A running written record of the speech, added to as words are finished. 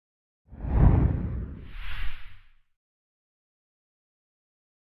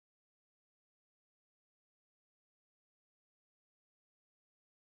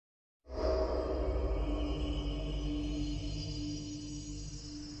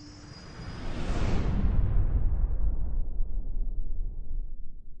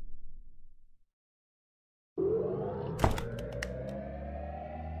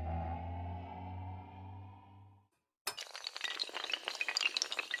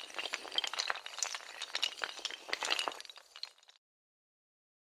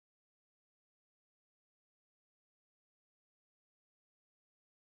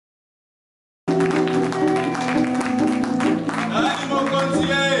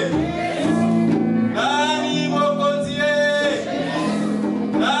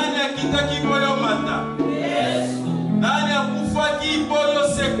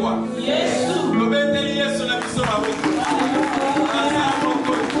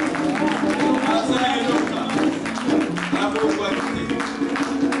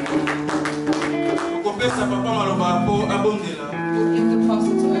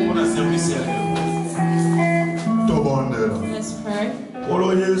Let's pray.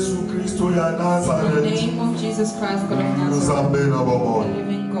 In the name of Jesus Christ, God of Nazareth, the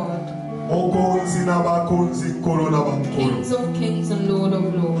living God, Kings of kings and Lord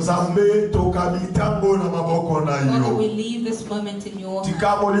of lords. Father, we leave this moment in your hands.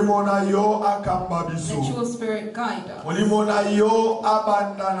 Let your Spirit guide us.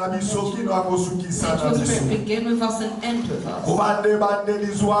 Let your Spirit begin with us and end with us.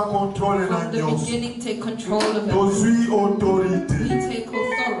 From the beginning, take control of everything. We take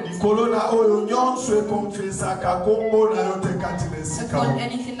authority upon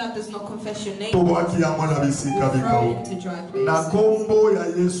anything that does not confess your name. Throw into dry places.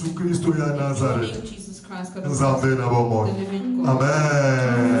 In the name of Jesus Christ, God of Nazareth, the living God.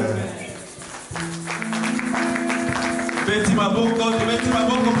 Amen.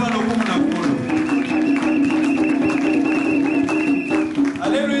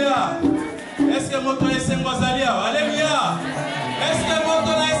 Alléluia. Est-ce que mon temps est sans Alléluia. Est-ce que mon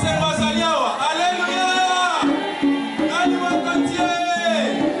temps est sans Alléluia.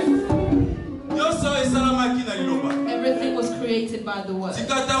 Everything was created by the word.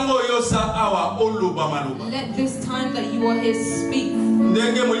 Let this time that you are here speak.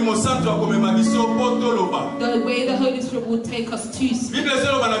 The way the Holy Spirit will take us to speak.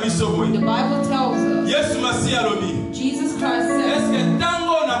 The Bible tells us, Jesus Christ said,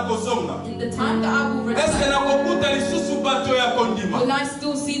 in the time that I will return, will I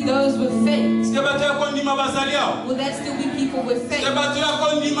still see those with faith? Will there still be people with faith?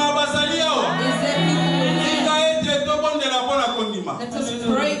 Is there people with faith? Let us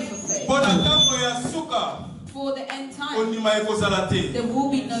pray for faith. For the end time, there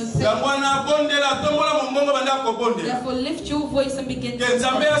will be no faith. Therefore, lift your voice and begin to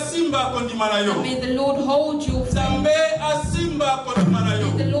pray. And may the Lord hold your faith.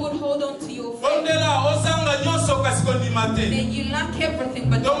 May the Lord hold on to your faith. May you lack everything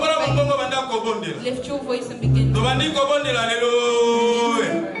but your faith. Lift your voice and begin to pray.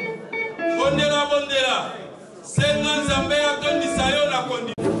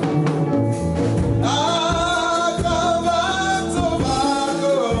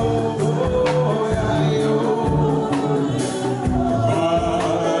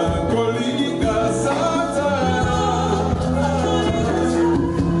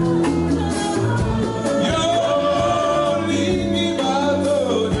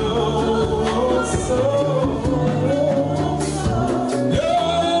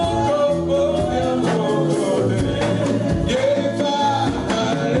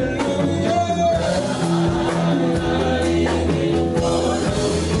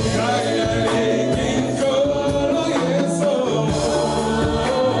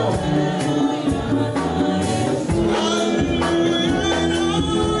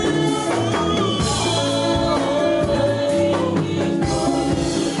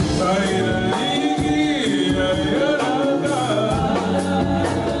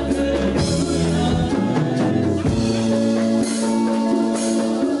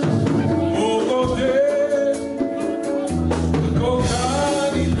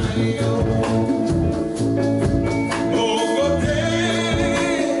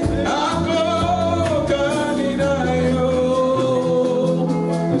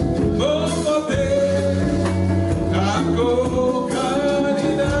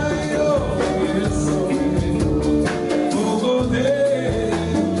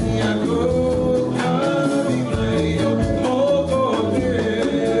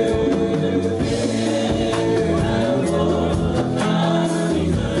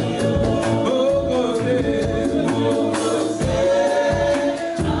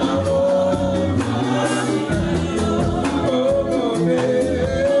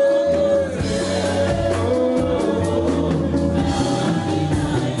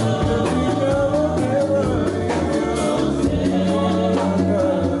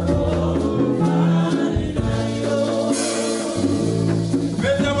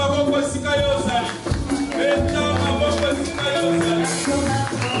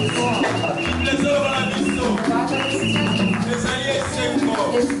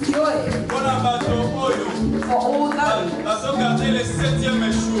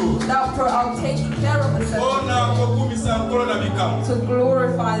 To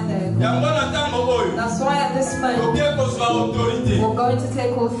glorify them. That's That's why at this moment we're going to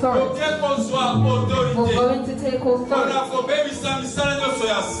take authority. We're going to take authority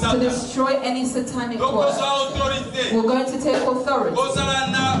to destroy any satanic work. We're going to take authority.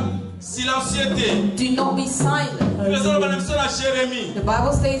 Do not be silent. The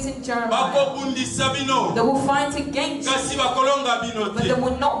Bible states in Jeremiah, they will fight against you, but they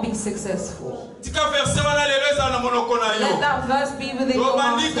will not be successful. Let that verse be within your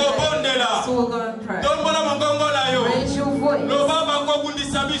mouth today. So we'll go and pray. Raise your voice.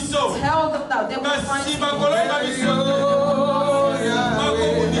 Tell them that they will fight against you.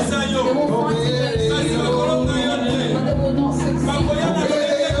 They will fight against you, but they will not succeed.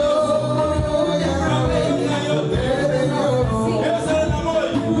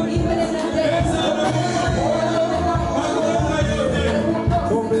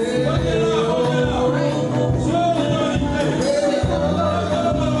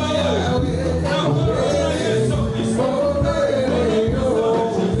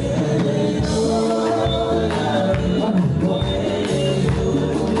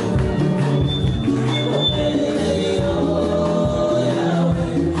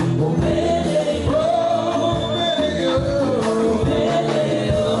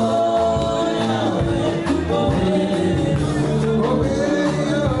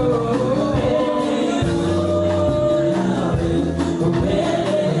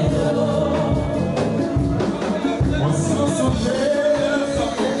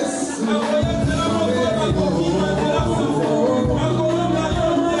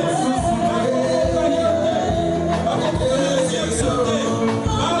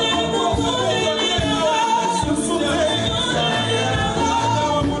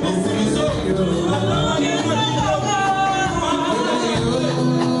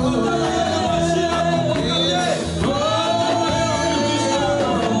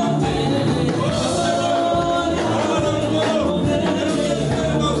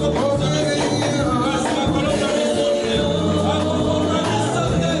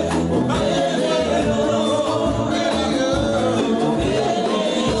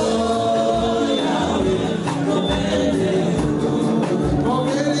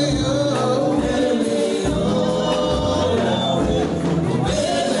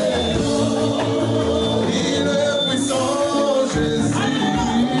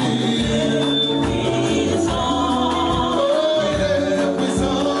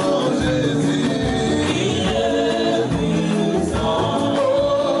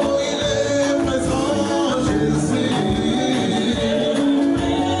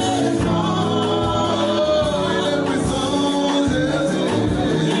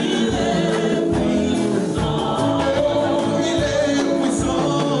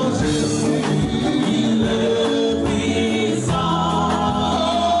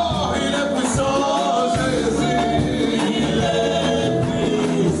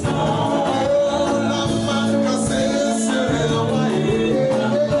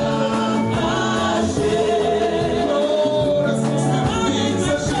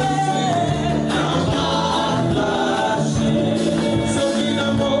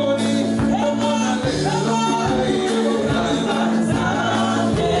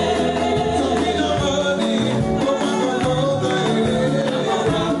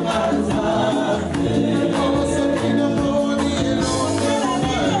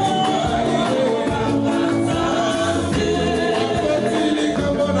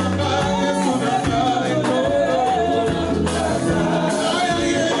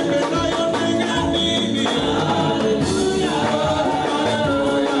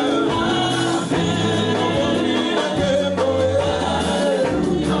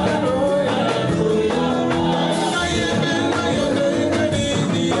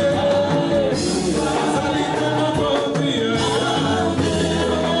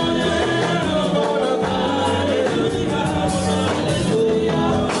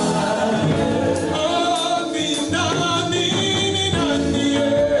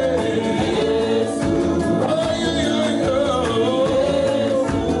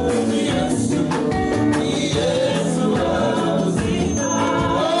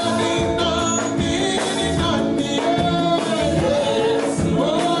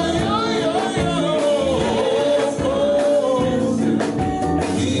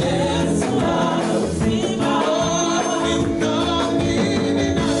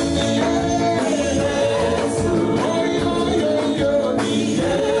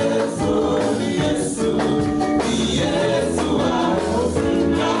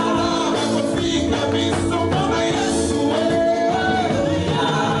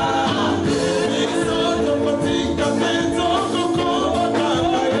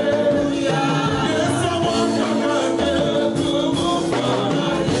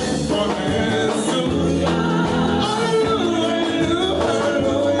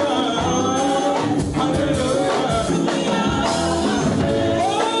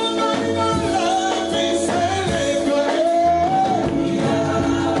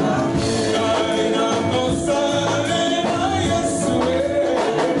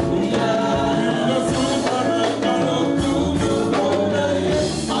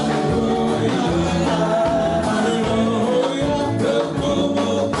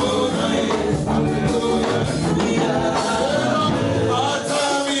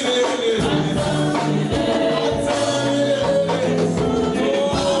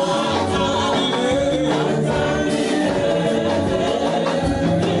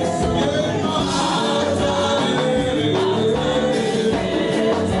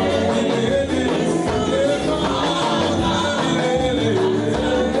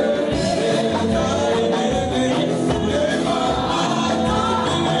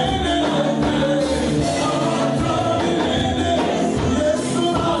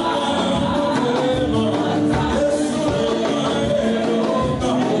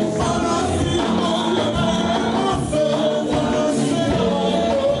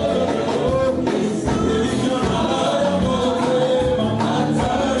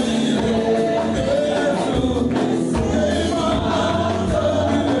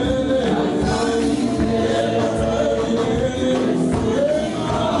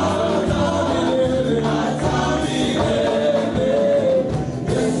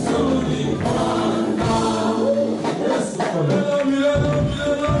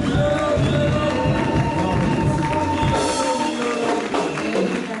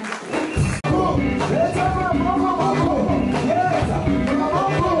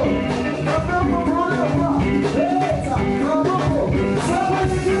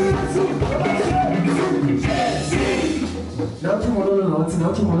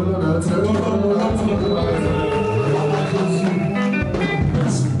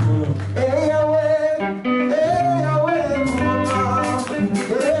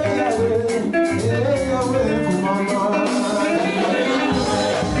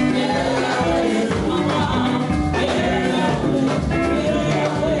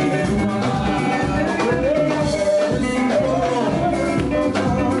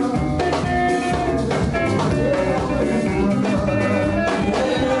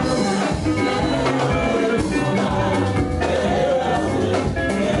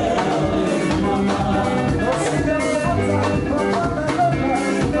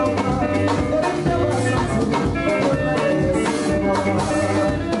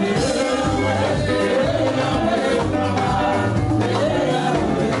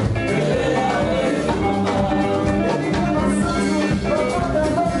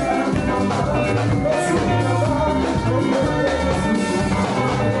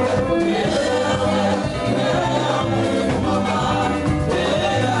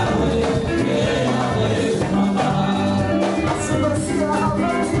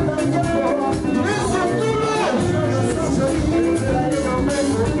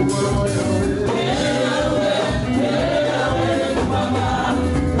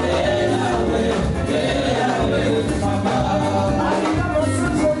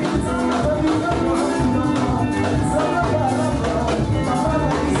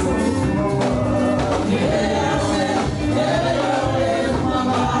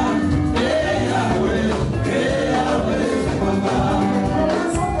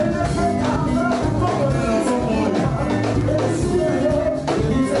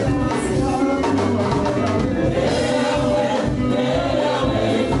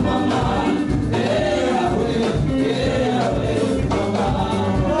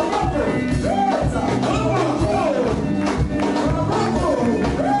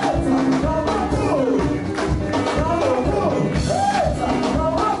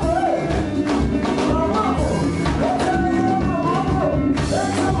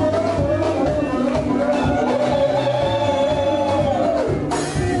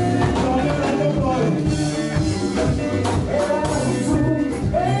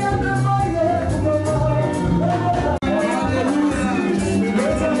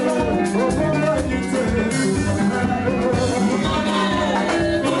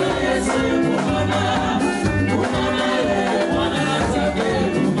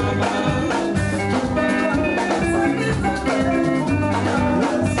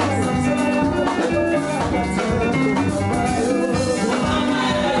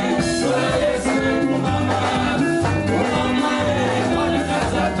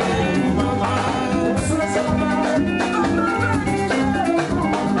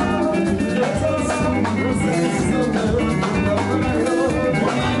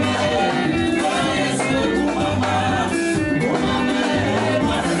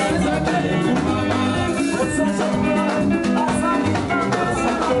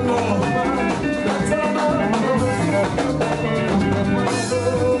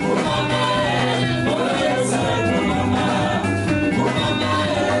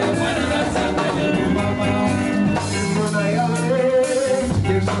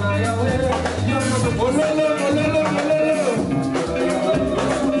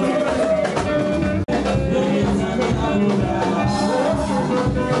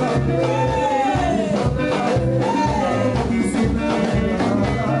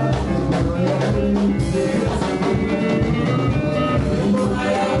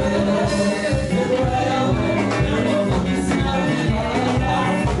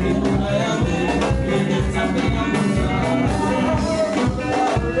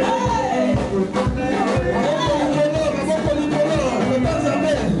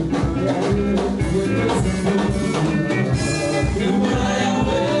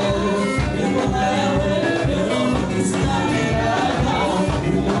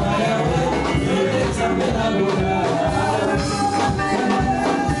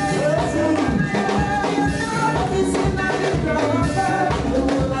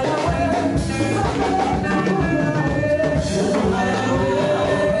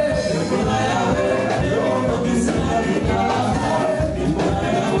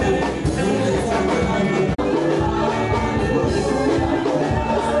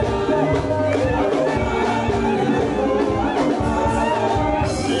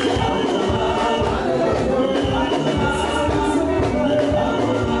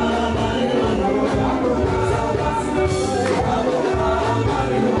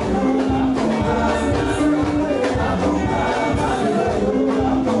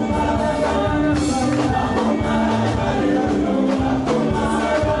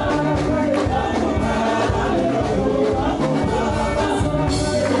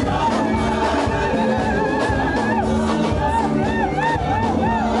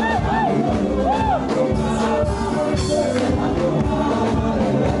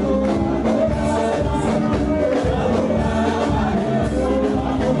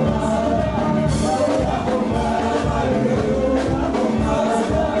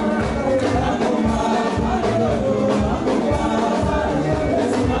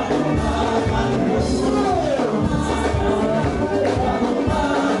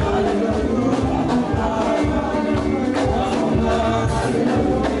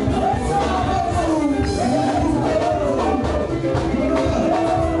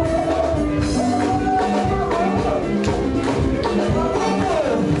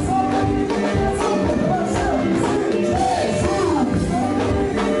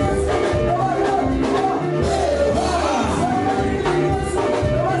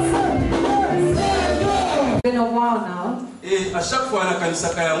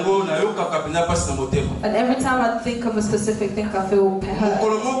 And every time I think of a specific thing, I feel hurt.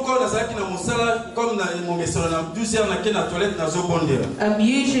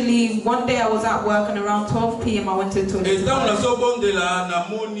 Usually, one day I was at work and around 12 p.m. I went to the toilet.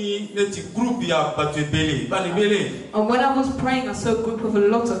 And when I was praying, I saw a group of a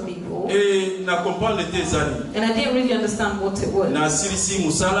lot of people. And I didn't really understand what it was.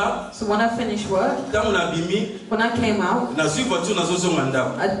 So when I finished work, when I came out, I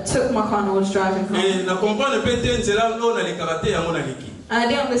took my car and I was driving home. And I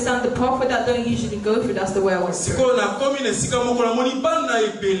didn't understand the pathway that I don't usually go through. That's the way I went through. And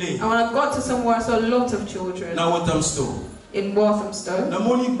when I got to somewhere, I saw a lot of children. In Walthamstow,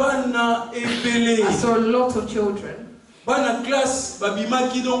 I saw a lot of children. There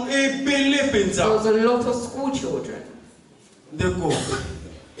was a lot of school children.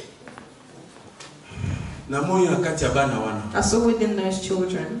 I saw within those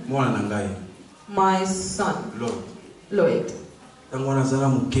children my son, Lloyd.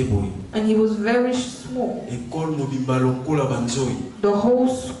 And he was very small. The whole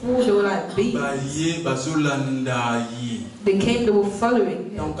school, they were like bees. They came, they were following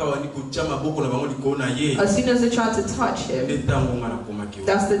him. As soon as they tried to touch him,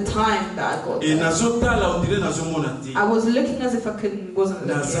 that's the time that I got there. I was looking as if I wasn't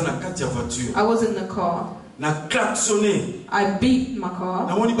looking. I was in the car. I beat my car.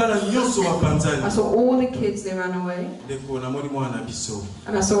 I saw all the kids, they ran away.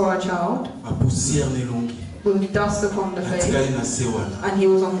 And I saw our child with dust upon the face. And he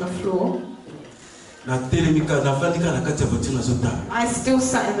was on the floor. I still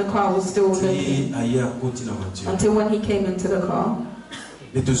sat in the car, I was still looking. Until when he came into the car.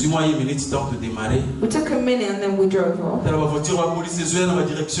 We took a minute and then we drove off. I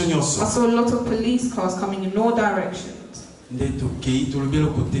saw a lot of police cars coming in all directions. And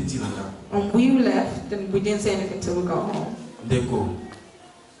we left and we didn't say anything until we got home.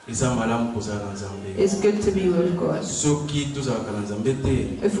 It's good to be with God.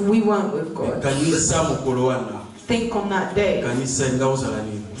 If we weren't with God, think on that day.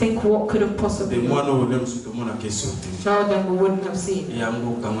 Think what could have possibly been. Child that we wouldn't have seen.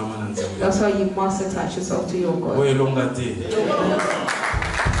 That's why you must attach yourself to your God.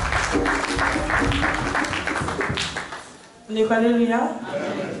 Hallelujah.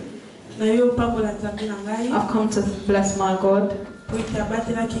 I've come to bless my God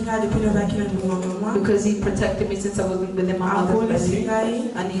because He protected me since I was within my mother's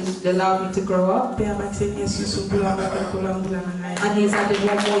belly, and He's allowed me to grow up, and He's added 1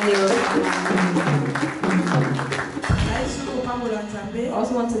 more year of I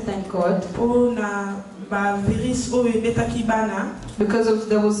also want to thank God because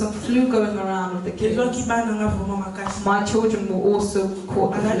there was some flu going around with the kids. My children were also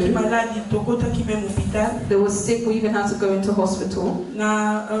caught the flu. They were sick, we even had to go into hospital.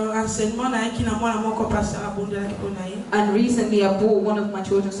 And recently I brought one of my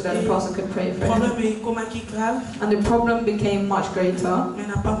children so that the pastor could pray for him. And the problem became much greater.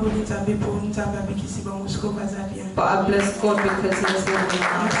 But I bless God because He has given me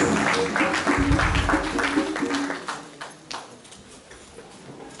us.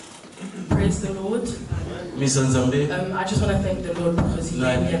 Praise the Lord. I just want to thank the Lord because He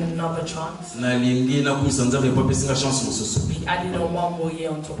gave me another chance. He added on 1 more year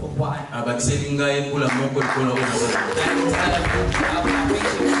on top of what I had. And I thank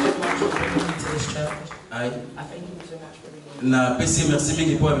Him so much for bringing me to this church. I thank Him so much for bringing me.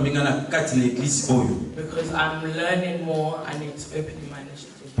 Because I'm learning more and it's opening my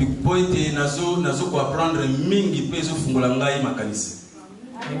initiative.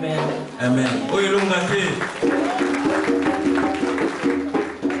 Amen. Amen.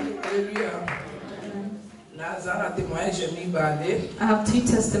 I have 2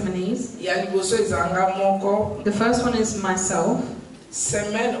 testimonies. The first one is myself.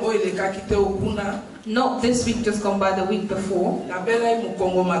 Not this week, just gone by, the week before.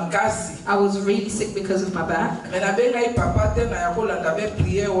 I was really sick because of my back.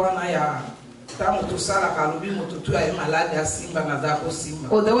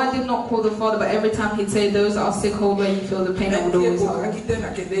 Although I did not call the Father, but every time He'd say, those that are sick, hold where you feel the pain, I would always hold. And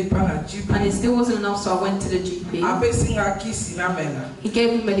it still wasn't enough, so I went to the GP. He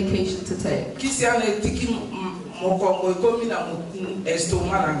gave me medication to take.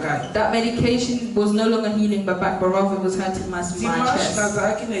 That medication was no longer healing my back, but rather it was hurting my chest.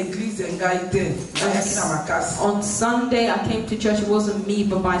 On Sunday, I came to church. It wasn't me,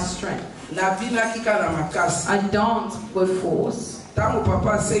 but my strength. I danced with force.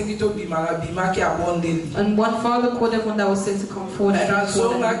 And one father called everyone that was sick to come forward. And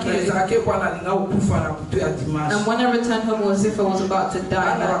when I returned home, it was as if I was about to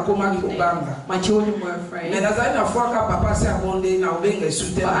die. My children were afraid. But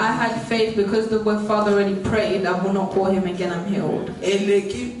I had faith because the father already prayed. I will not call him again. I'm healed.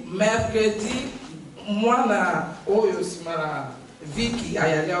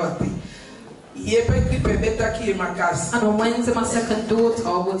 And on Wednesday, my second daughter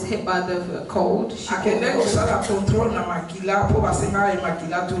was hit by the cold. She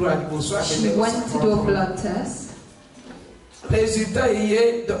went to do a blood test.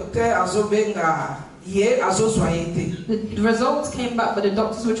 The results came back, but the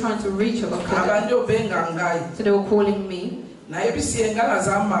doctors were trying to reach her. So they were calling me. I said,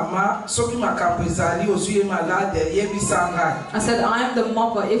 I am the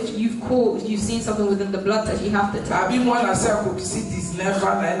mother. If you've seen something within the blood test, you have to tell me.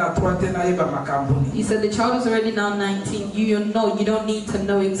 He said, the child is already now 19. You don't need to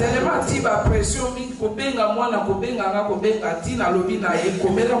know exactly.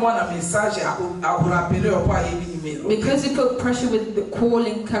 Because he put pressure with the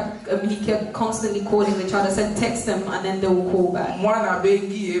calling, he kept constantly calling the child. I said, text them and then they will call back.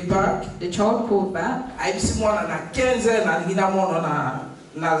 The child called back.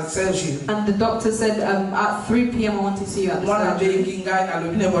 And the doctor said, at 3 p.m. I want to see you at the surgery.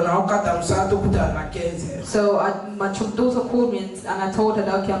 So my daughter called me and I told her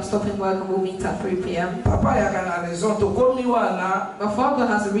that, okay, I'm stopping work and we'll meet at 3 p.m. My father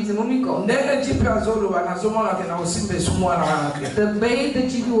has a reason when we go. The way the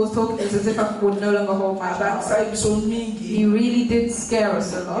GP was talking is as if I would no longer hold my child. He really did scare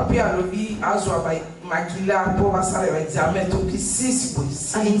us a lot.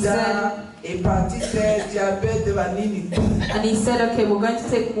 And he said, okay, we're going to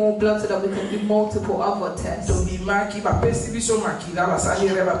take more blood so that we can do multiple other tests.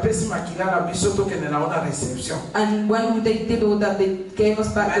 And when they did all that, they gave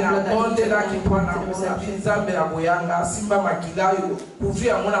us back the blood that we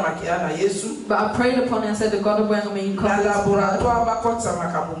But I prayed upon it and said, the God of Boyanga, may you cover this blood.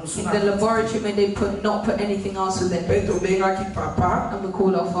 In the laboratory, may they not put anything else within it. And we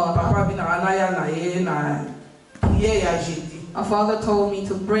called our father. Our father told me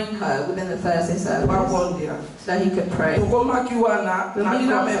to bring her within the Thursday service so that he could pray.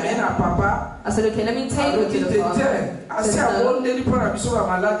 I said, okay, let me take her to the father.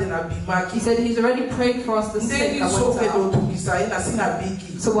 He said, he's already prayed for us the sick.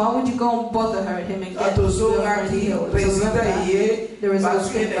 So why would you go and bother her him again? The results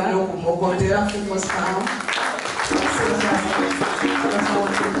came back. Nothing was found.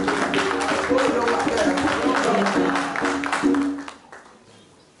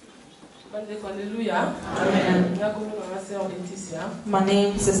 Hallelujah. Amen. My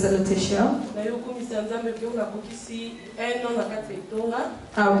name is Sister Letitia.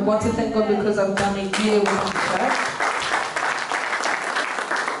 I want to thank God because I've done a year with the church.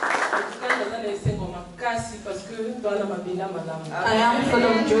 I am full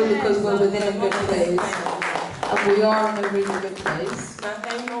of joy because we're within a good place. And we are in a really good place.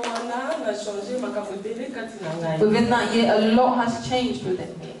 Within that year, a lot has changed within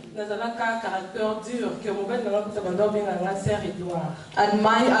me. And I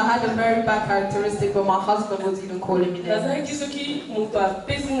had a very bad characteristic, but my husband was even calling me names.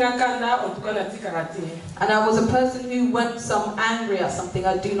 And I was a person who, when I'm angry at something,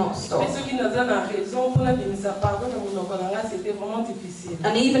 I do not stop.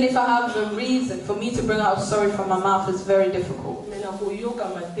 And even if I have a reason, for me to bring out sorry from my mouth is very difficult.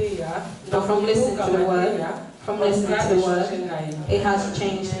 But from listening to the word, it has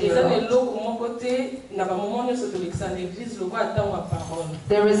changed me a lot.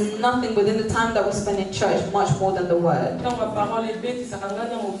 There is nothing within the time that we spend in church much more than the word.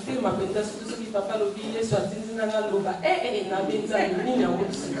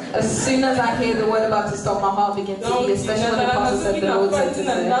 As soon as I hear the word about to stop, my heart begins to beat, especially when the pastor said the Lord said to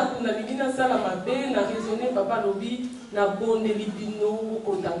say.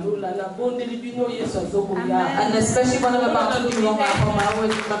 And especially when I'm about to do wrong at home, I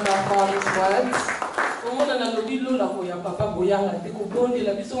always remember our Father's words.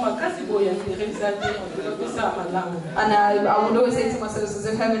 And I would always say to myself, as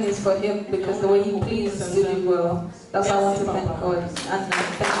if heaven is for him, because the way he pleases to do well. That's why I want to thank God. And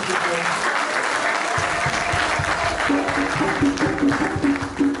thank you, God.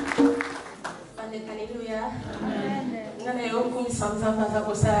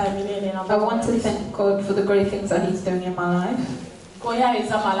 I want to thank God for the great things that he's doing in my life.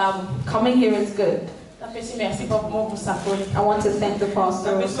 Coming here is good. I want to thank the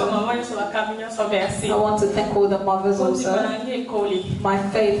pastor also. I want to thank all the mothers also. My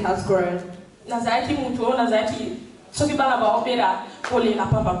faith has grown. I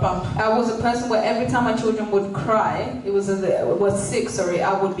was a person where every time my children would cry, was sick,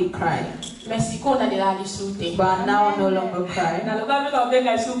 I would be crying. But now I no longer cry. And I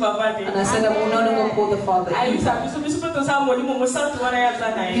said I will no longer call the Father.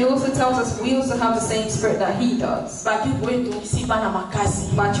 He also tells us we also have the same spirit that he does.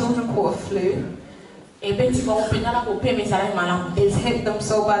 My children caught a flu. It hit them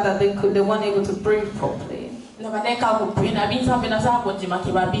so bad that they weren't able to breathe properly. I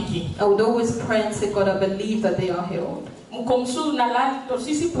would always pray and say, God, I believe that they are healed.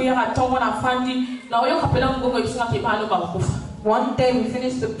 One day we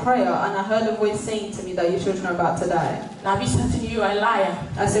finished the prayer and I heard a voice saying to me that your children are about to die. I said,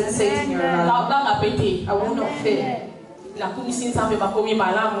 Satan, you're a liar. I will not fear. I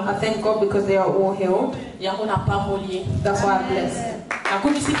thank God because they are all healed. That's why I bless Him. I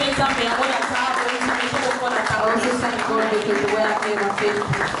also thank God because the way I came, my faith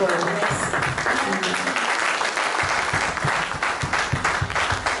keeps growing.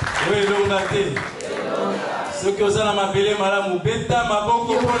 Ceux qui osent la m'appeler madame Beta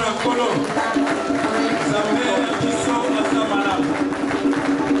Maboko Bona Kolo. Zambe na biso asa madame.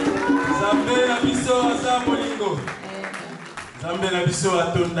 Zambe na biso asa molingo. Zambe na biso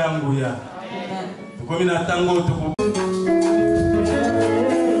atonda nguya. Tukomi na tango tuko.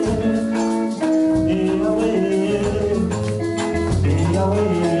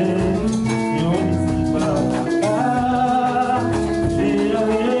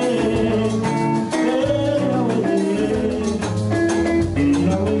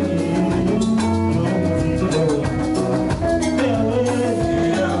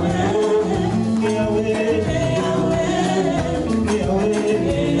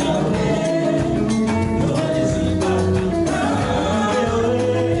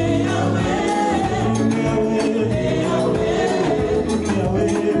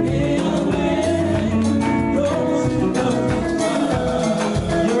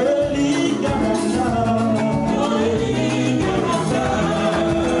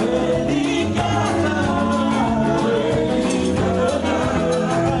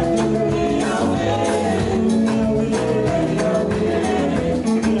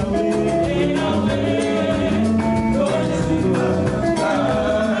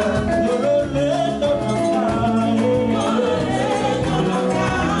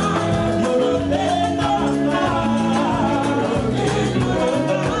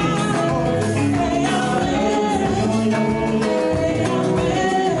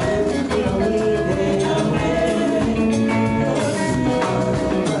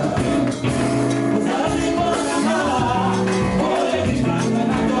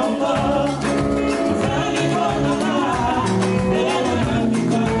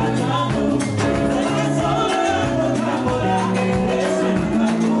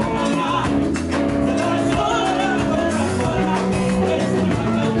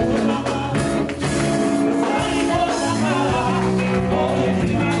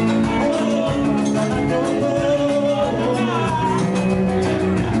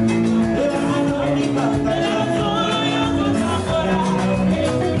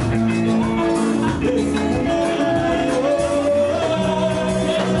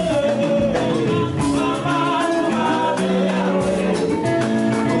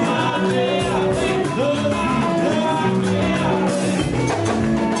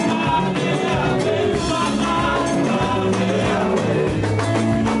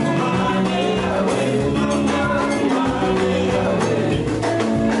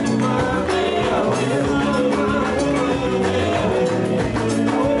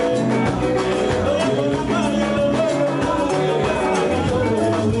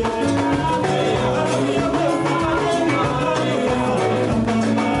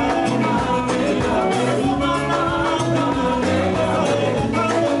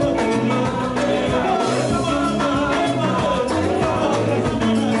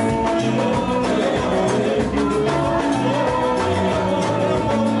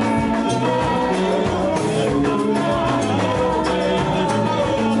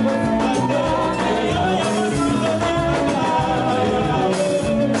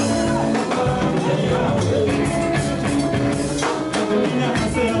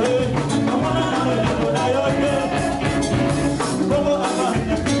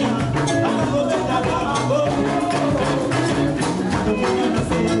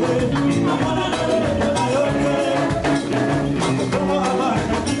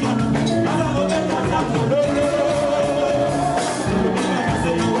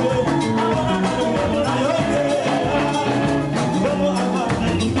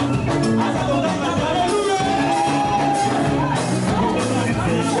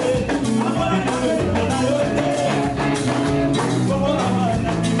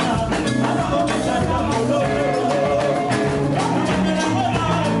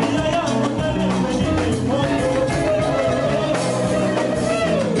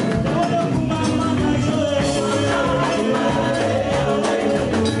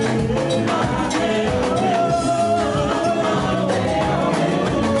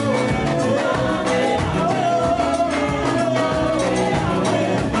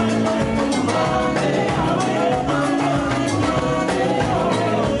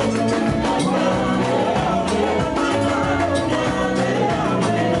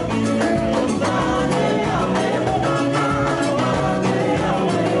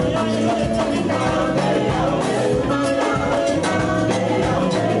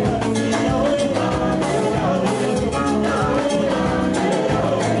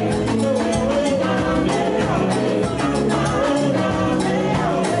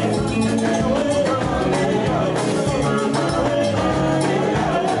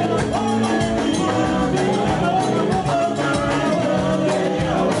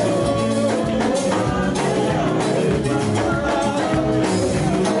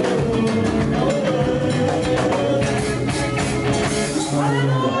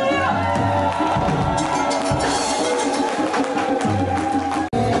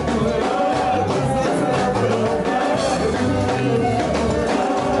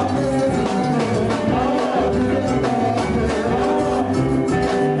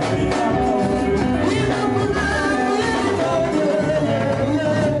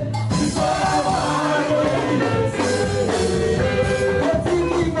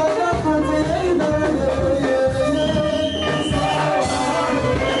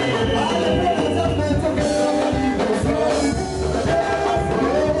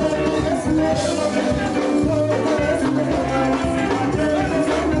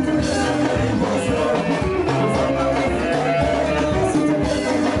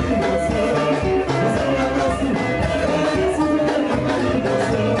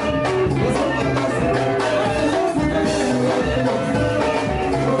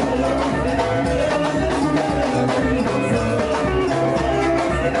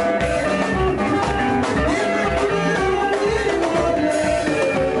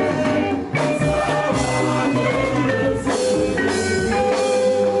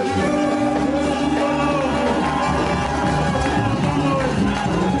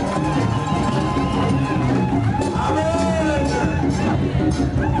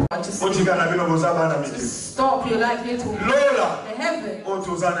 Stop, you're like little. The heaven, the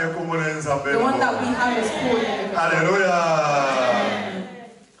one that we have is called heaven. Hallelujah.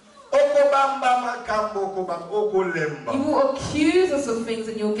 You will accuse us of things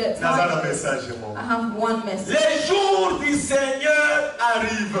and you'll get tired. I have one message. Les jours du Seigneur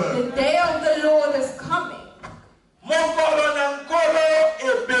arrivent. The day of the Lord is coming.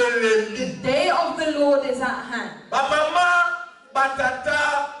 The day of the Lord is at hand.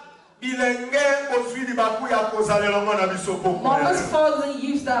 Mothers, fathers, and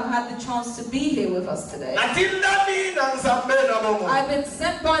youth that have had the chance to be here with us today. I've been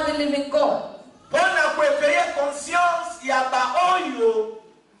sent by the living God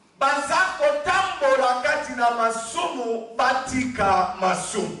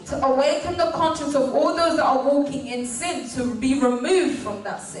to awaken the conscience of all those that are walking in sin to be removed from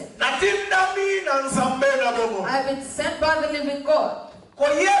that sin. I've been sent by the living God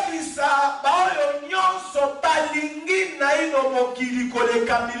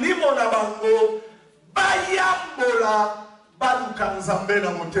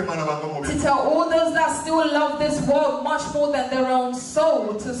to tell all those that still love this world much more than their own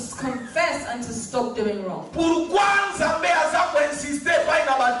soul to confess and to stop doing wrong.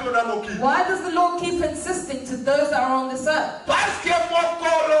 Why does the Lord keep insisting to those that are on this earth?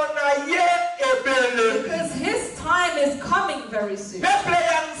 Because His time is coming very soon.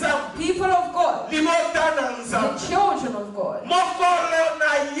 People of God, the children of God,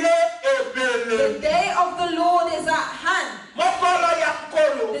 the day of the Lord is at hand. The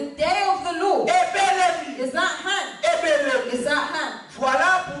day of the Lord is at hand. Is at hand.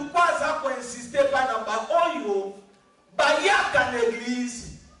 Voilà pourquoi ça peut insister par namba oyo bayaka l'église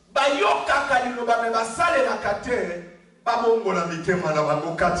bayoka kalino bameba sale na kate babongola mitema na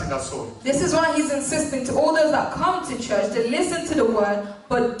bagokati na so. This is why he's insisting to all those that come to church to listen to the word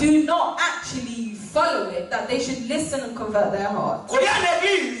but do not actually follow it, that they should listen and convert their hearts.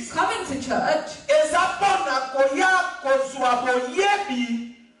 Coming to church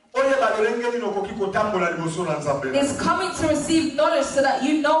is coming to receive knowledge so that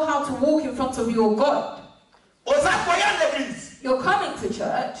you know how to walk in front of your God. You're coming to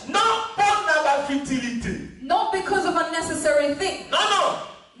church not because of unnecessary things.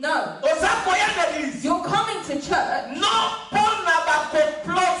 No. You're coming to church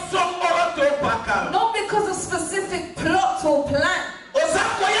not because of specific plots or plans.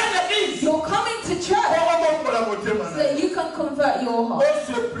 You're coming to church so that you can convert your heart.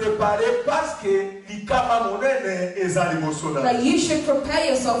 That you should prepare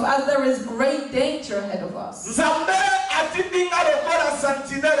yourself as there is great danger ahead of us.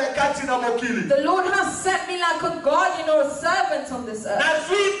 The Lord has sent me like a guardian or a servant on this earth.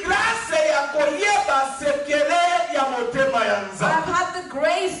 I've had the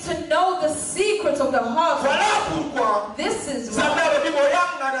grace to know the secret of the heart. This is why.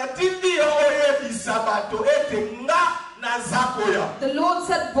 The Lord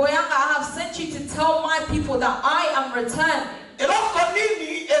said, Boyanga, I have sent you to tell my people that I am returning.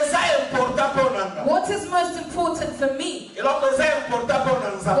 What is most important for me? What's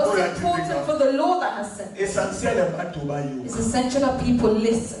important for the Lord that has sent me? It's essential that people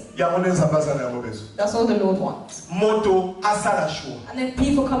listen. That's all the Lord wants. And then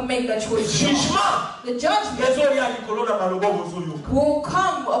people can make their choice. The judgment will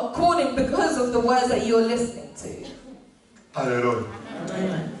come according because of the words that you're listening to. Hallelujah.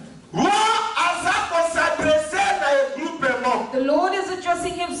 Amen. The Lord is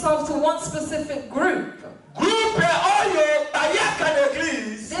addressing himself to one specific group.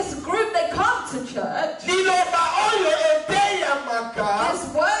 This group, they come to church. This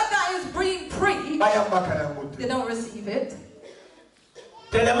word that is being preached, they don't receive it.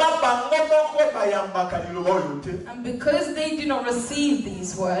 And because they do not receive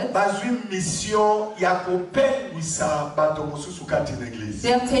these words,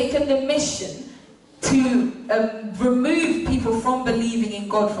 they have taken the mission to remove people from believing in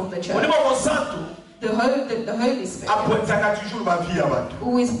God from the church. The Holy Spirit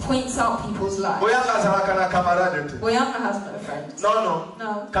always points out people's lives. Boyanga has no friends.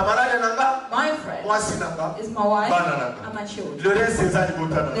 No. My friend is my wife and my children. The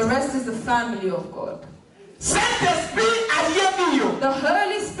rest is the family of God. The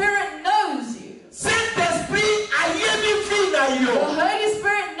Holy Spirit knows you. The Holy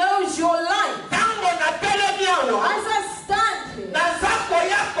Spirit knows your life. As I stand here,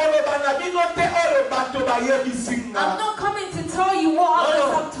 I'm not coming to tell you what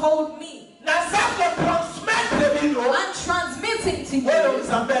others have told me. I'm transmitting to you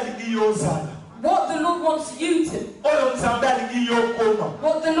What the Lord wants you to. What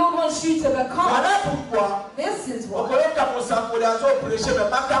the Lord wants you to become. This is what.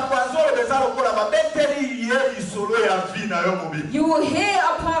 You will hear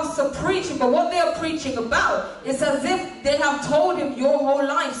a pastor preaching, but what they are preaching about is as if they have told him your whole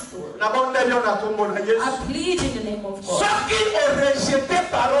life story. I plead in the name of God.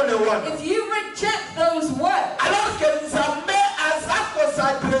 If you reject those words,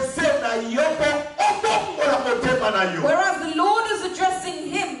 whereas the Lord is addressing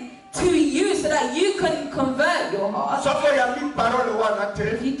him to you so that you can convert your heart,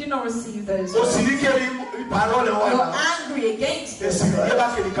 if you do not receive those words, you're angry against them.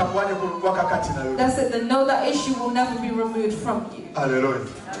 That's it. Then know that issue will never be removed from you. Hallelujah.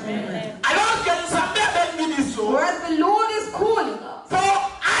 Amen. Whereas the Lord is calling us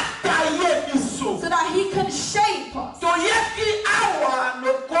so that he can shape us.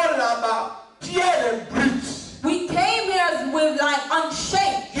 We came here with like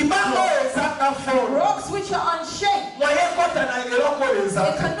unshaped rocks which are unshaped.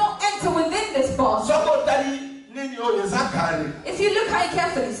 It cannot enter within this basket. If you look at it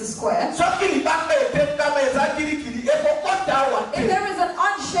carefully, it's a square. If there is an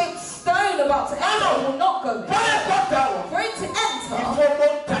unshaped stone about to enter, it will not go there. For it to enter,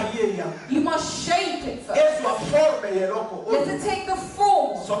 you must shape it first. Let it take the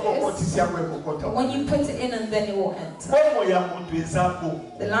form of this. When you put it in, and then it will enter. The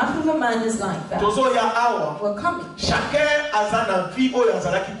life of a man is like that. We're coming.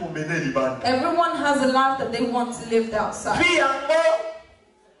 Everyone has a life that they want to live outside.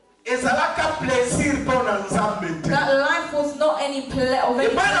 That life was not any pleasure of any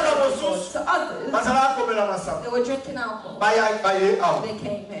to others. They were drinking alcohol. They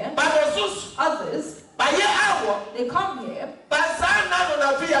came here. Others, they come here.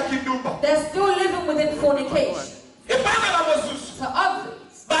 They're still living within fornication. To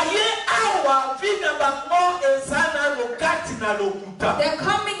others, they're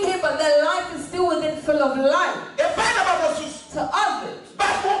coming here, but their life is still within full of light. To others,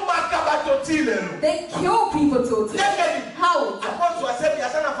 they kill people totally. How?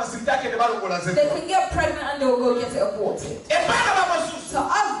 They can get pregnant and they will go get it aborted. To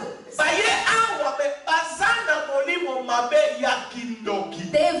others,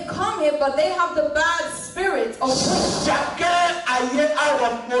 they've come here, but they have the bad spirit of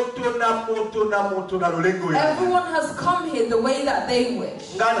everyone has come here the way that they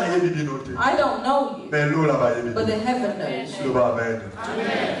wish. I don't know you, but the heaven knows. Amen.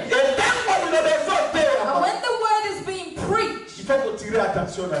 And when the word is being preached,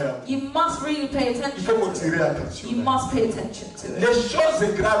 you must really pay attention to it. You must pay attention to it.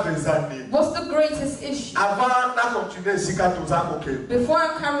 What's the greatest issue? Before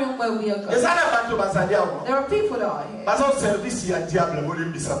I carry on where we are going, there are people that are here.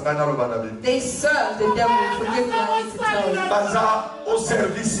 They serve the devil. Forgive me, I need to tell you.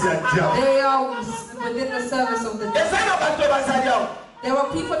 They are within the service of the devil. There are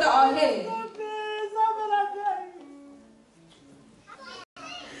people that are here.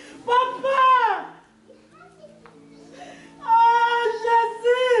 Papa! Oh,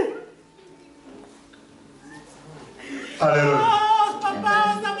 Jésus! Alléluia. Oh, Papa,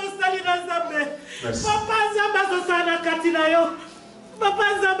 Zamba Salina Zambe. Papa, Zamba Zosana Katinayo. Papa,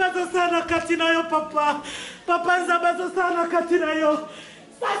 Zamba Zosana Katinayo, Papa. Papa, Zamba Zosana Katinayo.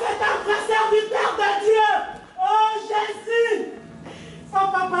 Ça, c'est un vrai serviteur de Dieu. Oh, Jésus!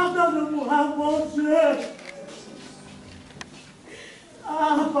 Papa, pardonne-moi, mon Dieu.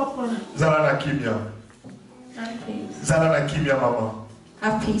 Ah, Papa. Zalana kimia. Zalana kimia, mama.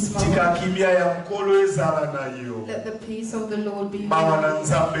 Have peace, Mama. Let the peace of the Lord be with you.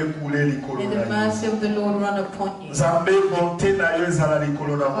 May the mercy of the Lord run upon you. Father,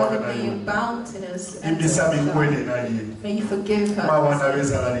 may your bountiness may you forgive her.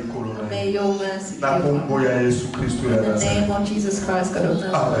 May your mercy be upon you. In the name of Jesus Christ, God of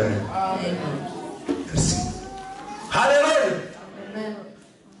Nazareth. Amen. Hallelujah. Amen.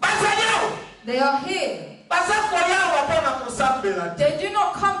 They are here. They do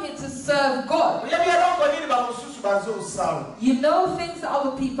not come here to serve God. You know things that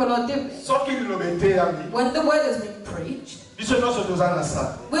other people are doing. When the word has been preached,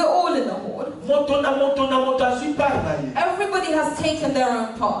 we're all in the hall. Everybody has taken their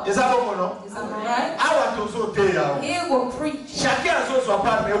own part. Is that right? Here we're preaching.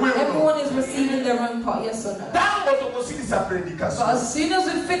 Everyone is receiving their own part, yes or no? But as soon as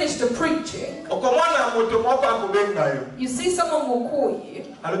we finish the preaching, you see someone will call you.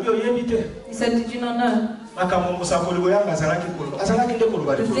 He said, did you not know? The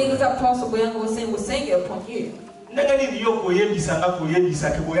things that Pastor Boyanga was saying it upon you. How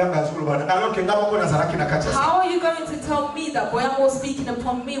are you going to tell me that Boyanga was speaking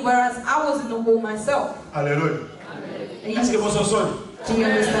upon me, whereas I was in the hall myself? Hallelujah. Do you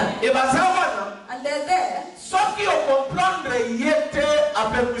understand? And they're there.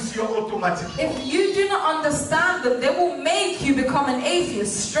 If you do not understand them, they will make you become an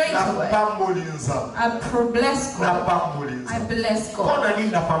atheist straight away. I bless God. I bless God.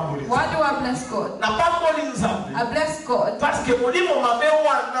 Why do I bless God? I bless God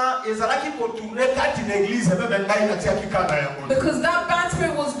because that bad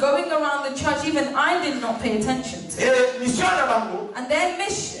spirit was going around the church, even I did not pay attention to it. And their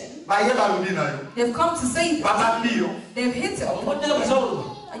mission, they've come to save it. They've hit it upon you.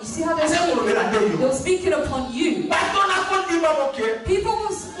 And you see how they're speaking upon you. People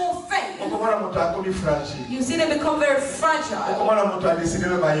with small faith, you see, they become very fragile.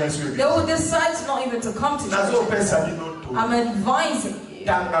 They will decide not even to come to church. I'm advising you.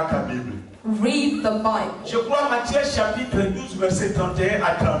 Read the Bible.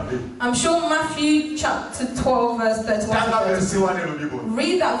 I'm sure Matthew chapter 12 verse 31.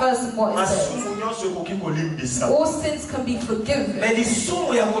 Read that verse and what it says. All sins can be forgiven. But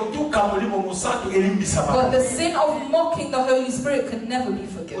the sin of mocking the Holy Spirit can never be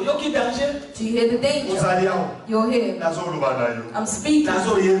forgiven. Do you hear the danger? You're here. I'm speaking.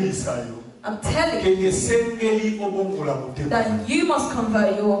 I'm telling you that you must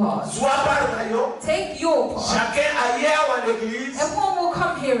convert your heart. Take your part. Everyone will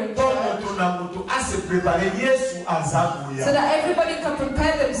come here and church so that everybody can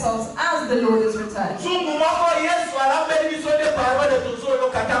prepare themselves as the Lord is returning. It's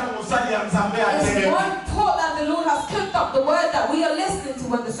one part that the Lord has kept up the word that we are listening to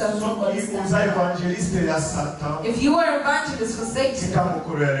when the servants of God stand. If you are evangelist for Satan,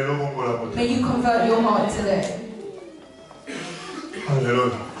 may you convert your heart today.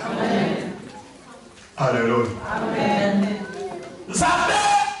 Hallelujah. Amen. Hallelujah. Amen.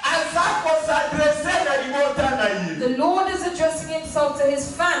 The Lord is addressing himself to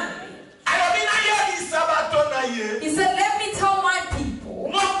his family. He said, let me tell my people,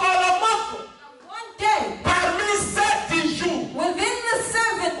 one day, within the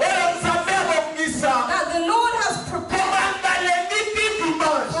 7 days, that the Lord has prepared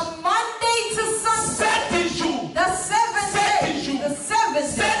from Monday to Sunday, the 7 days, the 7 days,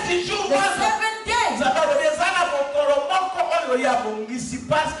 the 7 days.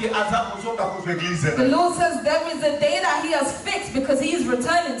 The Lord says there is a day that he has fixed because he is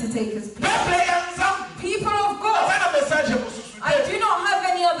returning to take his people. People of God, I do not have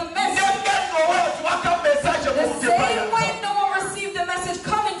any other message. The same way no one received the message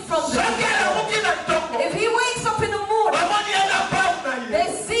coming from the Lord. If he wakes up in the morning, they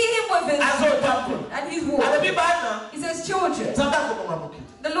see him with his and he's walking. He says, children,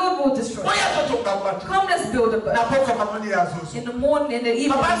 the Lord will destroy. Come, let's build a boat. In the morning, in the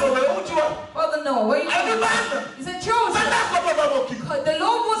evening. Father Noah, where are you going? He said, children, the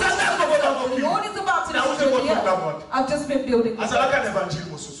Lord will destroy. The Lord is about to destroy the earth. I've just been building the boat.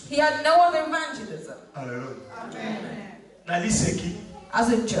 He had no other evangelism. Amen. As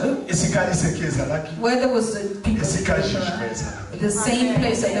a joke, where there was the people, the same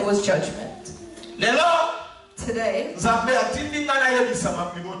place that there was judgment. Today, the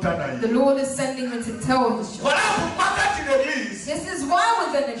Lord is sending me to tell his children. This is why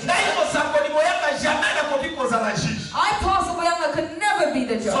we're going to judge. I, Pastor Boyanga, could never be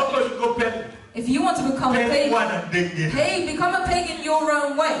the judge. If you want to become a pagan, hey, become a pagan your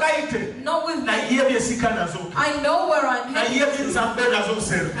own way. Not with me. I know where I'm headed.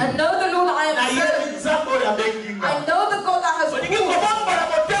 I know the Lord I am serving. I know the God that has called you.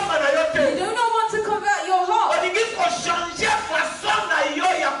 You do not want to convert your heart.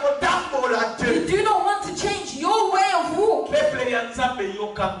 You do not want to change your way of walking.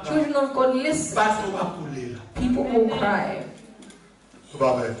 Children of God, listen. People will cry.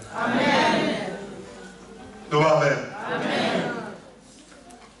 Amen. Amen. Amen. Amen.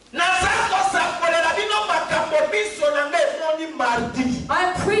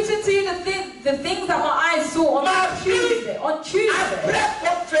 I'm preaching to you the things that my eyes saw on Tuesday.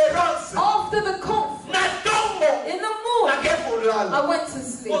 After the conference, in the morning, I went to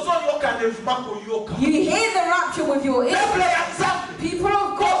sleep. You hear the rapture with your ears. People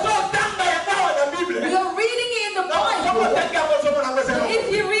of God, we are reading it in the Bible. So if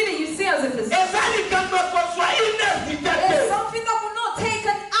you read it, you see as if it's something that will not take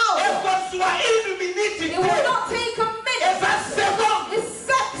an hour. It will not take a minute. It's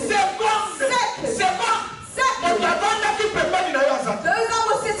seconds.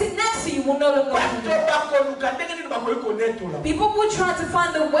 People will try to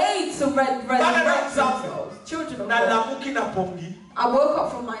find a way to resurrect themselves. Children of God. I woke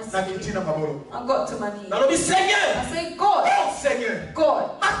up from my sleep. I got to my knees. I say, God, God,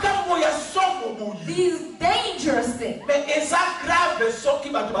 these dangerous things. But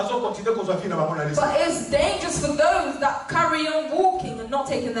it's dangerous for those that carry on walking and not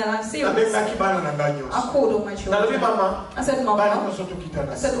taking their life seriously. I called all my children. I said, Mama,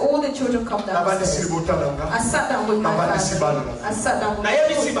 I said, all the children come downstairs. I sat down with my family. I sat down with my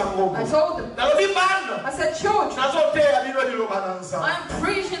children. I told them. I said, children, I'm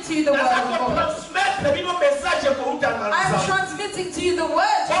preaching to you the word of God. I'm transmitting to you the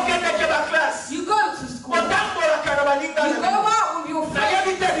word. You go to school. You go out with your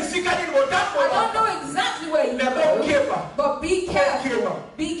friends. I don't know exactly where you go, but be careful.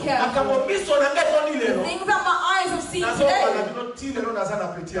 Be careful. The things that my eyes have seen today,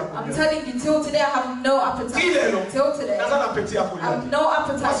 I'm telling you, till today I have no appetite. Till today, I have no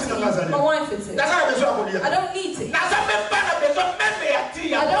appetite to eat. My wife is it. I don't need it.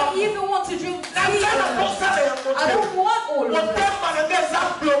 I don't even want to drink tea. I don't want all of that.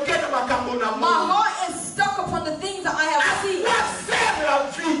 My heart is stuck upon the things that I have seen.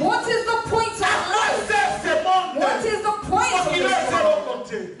 What is the point of life? What is the point of this world?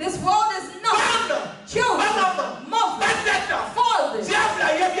 This world is nothing. Children, mothers, fathers. The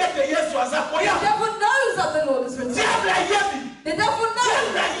devil knows that the Lord is returning. The devil knows.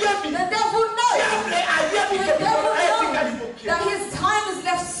 The devil knows. The devil knows that his time is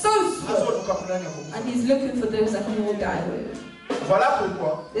left so small. And he's looking for those that he will die with.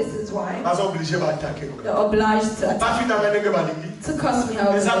 This is why they're obliged to attack, to cuss me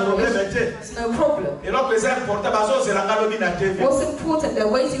out. It's no problem. What's important, they're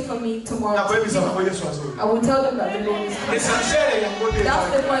waiting for me tomorrow. I will tell them that the Lord is coming. That's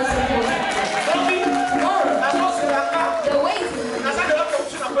the most important. Tomorrow, they're waiting for me.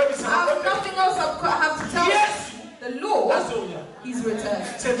 I have nothing else I have to tell them. The Lord, he's returned.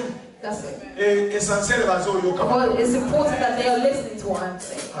 That's it. Well, it's important that they are listening to what I'm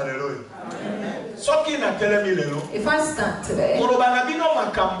saying. Hallelujah. If I stand today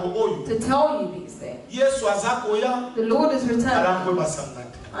to tell you these things, the Lord is returned.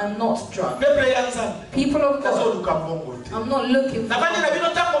 I'm not drunk. People of God, I'm not looking for God.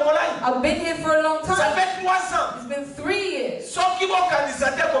 I've been here for a long time. It's been 3 years.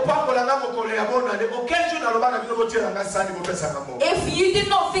 If you did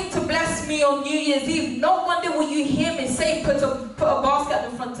not think to bless me on New Year's Eve, no wonder will you hear me say put a basket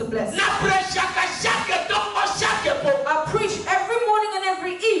in front to bless. I preach every morning and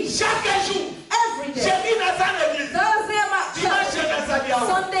every eve. Every day. Thursday I'm at church.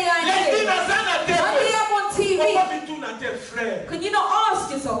 Sunday I'm here. Monday I'm on TV. Can you not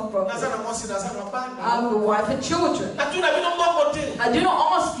ask yourself, bro? I have a wife and children. I do not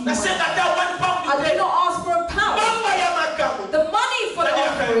ask you. I do not ask for a pound. The money for the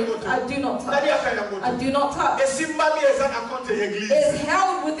offering, I do not touch. I do not touch. It's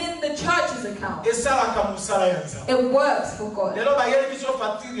held within the church's account. It works for God.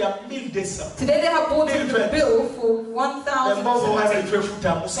 Today they have bought in the bill for 1,000.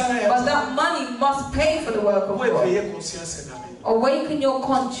 But that money must pay for the work of God. Awaken your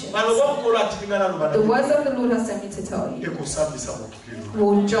conscience. The words that the Lord has sent me to tell you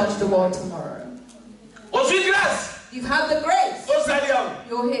will judge the world tomorrow. You've had the grace.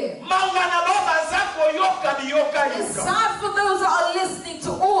 You're here. It's sad for those that are listening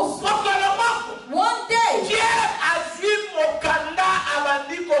to us. One day,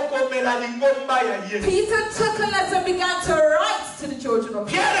 Peter took a letter and began to write to the children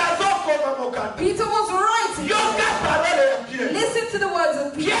of God. Peter was writing. Listen to the words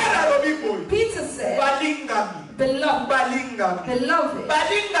of Peter. Peter said, Beloved, beloved, beloved,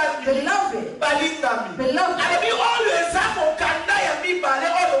 beloved, beloved.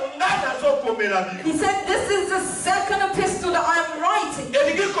 He said, this is the second epistle that I am writing.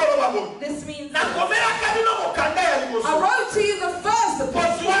 This means I wrote to you the first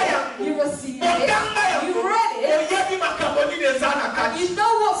epistle. You received it. You read it. And you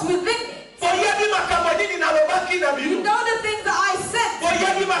know what's within it. You know the things that I said. You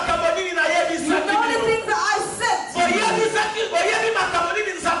know the things that I said. You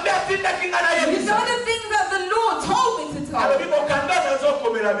know the things that the Lord told me to tell you.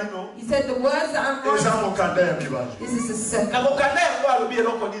 He said the words that I'm writing, this is the second. And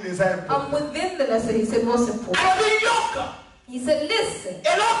within the lesson he said what's important. He said listen.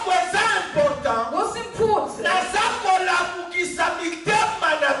 What's important?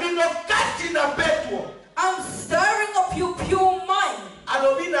 I'm stirring up your pure mind.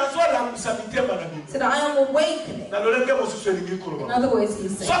 So that I am awakening. In other words,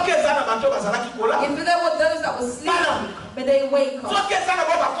 he's saying, if there were those that were sleeping, may they wake up. If there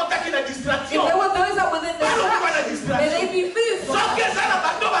were those that were in distraction, may they be moved.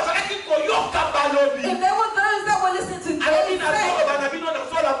 If there were those that were listening to daily faith,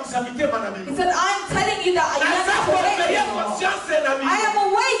 he said, I'm telling you that I am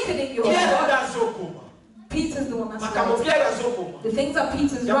awakening you. Peter's the one that's writing. The things that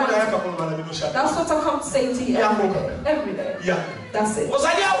Peter's writing. That's what I come to say to you every day. That's it. You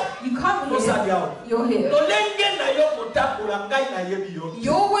come here, you're here.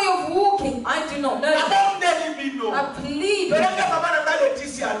 Your way of walking, I do not know. I plead.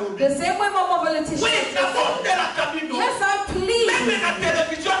 The same way my mother Letitia. Yes, I plead.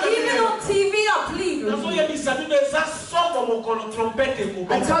 Even on TV, I plead.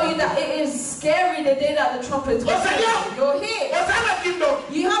 I tell you that it is scary the day that the trumpet goes. You're here.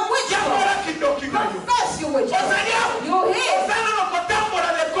 You have witchcraft. Confess your witchcraft. You're here.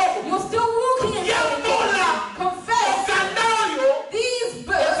 You're still walking in sin. Confess. These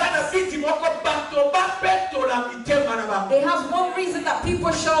birds, they have one reason that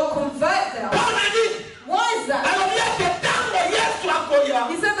people shall convert them. Why is that?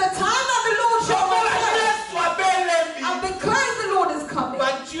 He said the time that the Lord shall convert, and because the Lord is coming,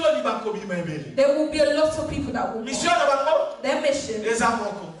 there will be a lot of people that will come. Their mission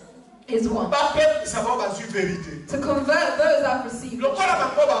is one. To convert those that have received it.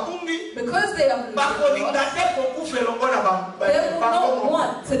 Because they have believed, they will not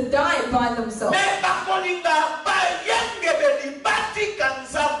want to die by themselves.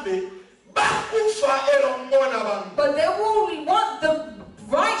 But they will want the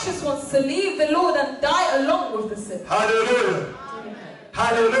righteous ones to leave the Lord and die along with the sinners. Hallelujah.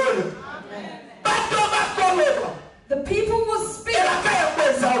 Hallelujah. The people will speak.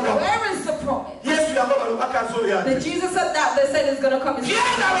 Where is the promise? Then Jesus said that they said it's going to come. Peter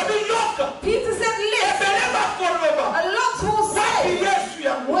said, listen. A lot will say,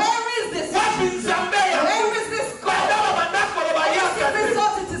 where is this? Where is this God? They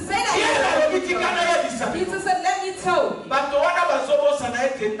started to say that. Peter said, let me tell you.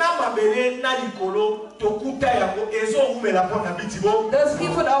 Those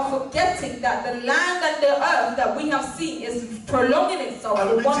people are forgetting that the land and the earth that we have seen is prolonging itself. So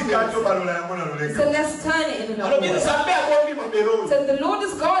let's turn it in another way. So the Lord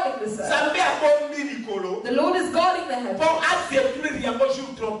is guarding this earth. The Lord is guarding the heavens.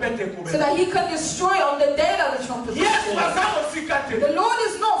 So that he can destroy on the day that the trumpet is blown. The Lord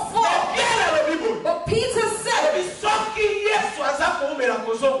is not far. But Peter said, if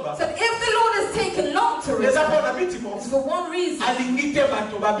the Lord has taken long to return, it's for one reason.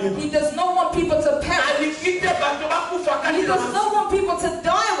 He does not want people to perish. He does not want people to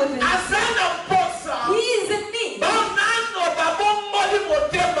die with him. He is in need. And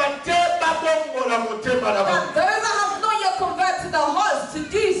those that have not yet converted their hearts to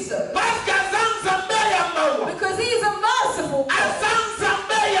do so. Because he is a merciful God.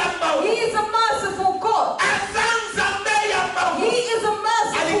 He is a merciful God. He is a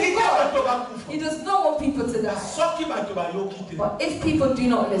merciful God. He does not want people to die. But if people do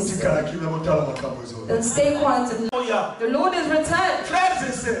not listen, then stay quiet and the Lord is returned.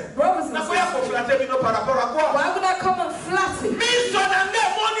 Brothers and sisters, why would I come and flatter you?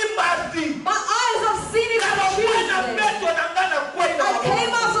 My eyes have seen it on Tuesday. I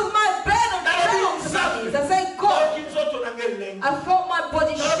came out of my bed and fell onto my knees. I said, God, I felt my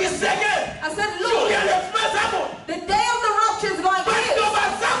body shake. I said, Lord, the day of the rapture is like this.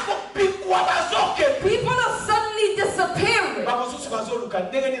 People are suddenly disappearing. Others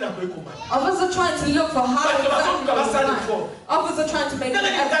are trying to look for how exactly. Others are trying to make an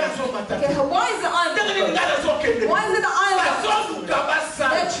effort. Okay, why is it I'm Why is it that I'm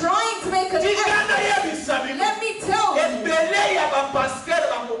They're trying to make an effort. Let me tell you,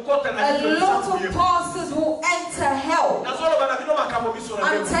 a lot of pastors will enter hell. I'm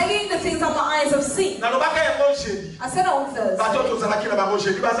telling you the things that my eyes have seen. I said on Thursday. Those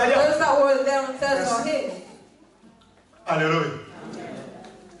that were there on Thursday are here. Hallelujah.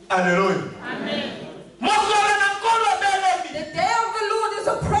 Hallelujah. Amen. The day of the Lord is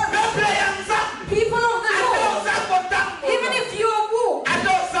approaching. People of the Lord, even if you are walking,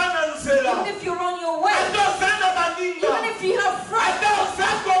 even if you're on your way, even if you have friends,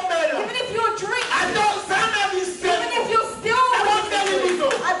 even if you're drinking, even if you're still drinking,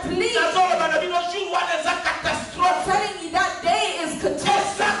 I plead. I'm telling you that day is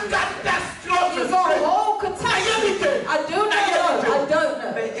catastrophic. It's a whole catastrophe. I don't know.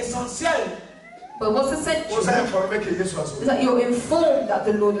 But what's essential is that you're informed that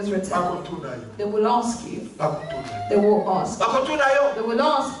the Lord is returning. They will ask you. They will ask. They will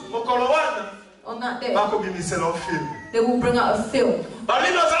ask you. On that day, they will bring out a film.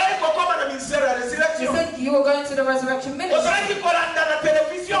 You said you were going to the resurrection ministry.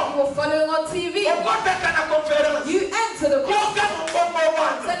 You were following on TV. You enter the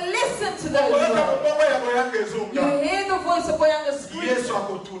conference and listen to those words. You hear the voice of Boyanga scream.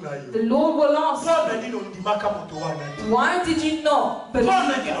 The Lord will ask you, why did you not believe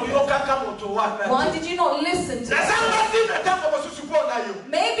that? Why did you not listen to that?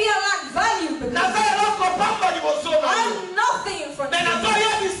 Maybe I lack value because I am nothing in front of you.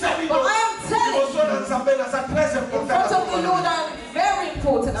 But I am telling you, in front of the Lord I am very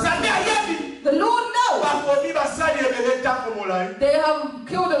important. The Lord knows. They have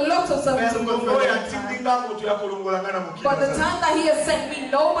killed a lot of servants of God. But the time that He has sent me,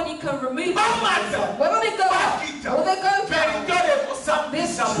 nobody can remove them. Whether they go up or they go down,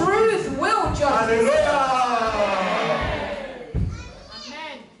 this truth will judge them.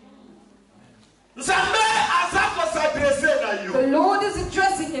 The Lord is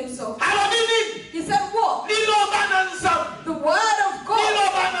addressing Himself. He said what? The word of God.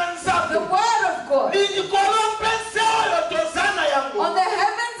 The word of God. On the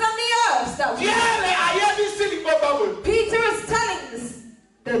heavens and the earth. That Peter is telling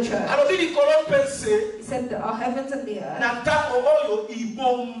the church. He said that our heavens and the earth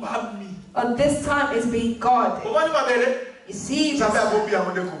at this time is being guarded. You see,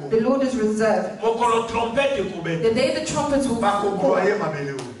 the Lord is reserved. The day the trumpets will call,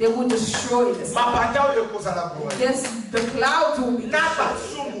 they will destroy this. Yes, the clouds will be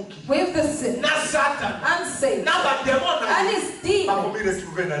destroyed with the sin and Satan and his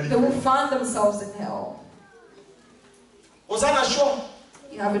demons. They will find themselves in hell.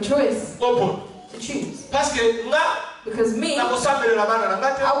 You have a choice to choose. Because me, I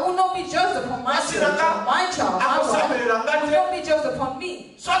will not be judged upon my children, my child, my wife. Will not be judged upon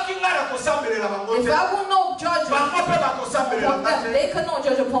me. If I will not judge upon them, they cannot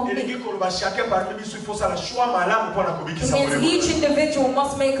judge upon me. It means each individual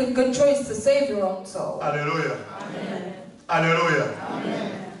must make a good choice to save your own soul. Hallelujah. Amen. Hallelujah.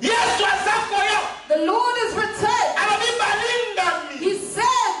 Amen. The Lord is returned. He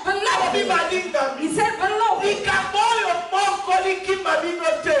said, beloved. He said, beloved.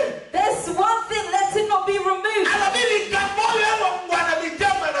 There's one thing, let it not be removed.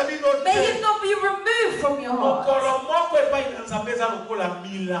 May it not be removed from your heart.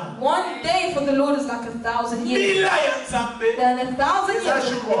 One day for the Lord is like 1,000 years. Then 1,000 years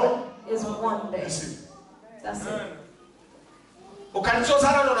is one day. That's it. You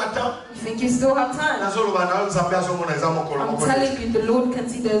think you still have time? I'm telling you, the Lord can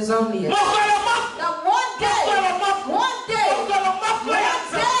see there's only it. That one day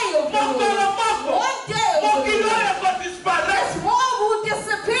of the Lord, this world will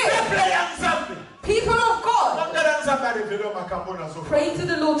disappear. People of God, pray to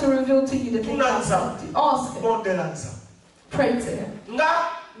the Lord to reveal to you the things I'm saying to you. Ask Him. Pray to Him.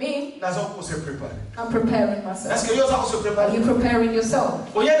 Me, I'm preparing myself. Are you preparing yourself?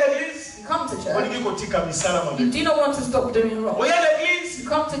 You come to church. You do not want to stop doing wrong. You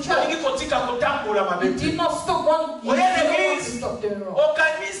come to church. You do not stop one. You do not want to stop doing wrong.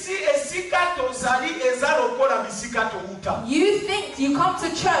 You think you come to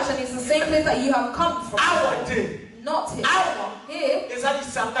church and it's the same place that you have come from. Not here. Here is the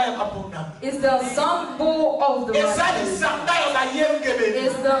ensemble of the righteous.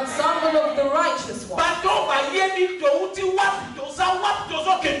 Is the ensemble of the righteous one. For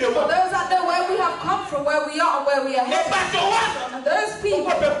those that know where we have come from, where we are and where we are headed. And those people,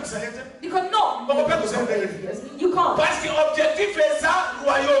 you cannot. You can't. Because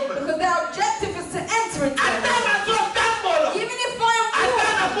their objective is to enter into it. Even if I am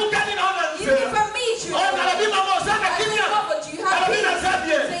poor, even if I meet you,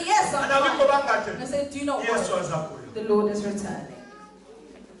 say yes, I'm fine. And I say, do not worry. The Lord is returning.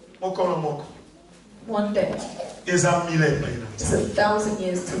 One day. It's 1,000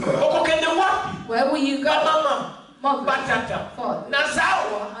 years to go. Where will you go? Mother, Father,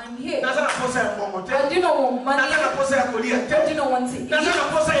 I'm here. I do not want money. I do not want to eat. I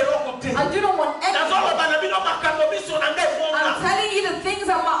do not want anything. I'm telling you the things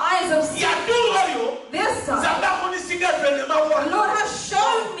that my eyes have seen. This time, the Lord has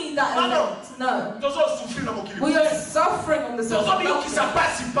shown me that event. No. We are suffering on the surface.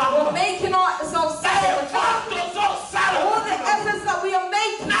 We're making ourselves suffer. All the efforts that we are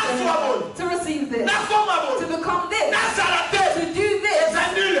making to receive this, to become this, to do this,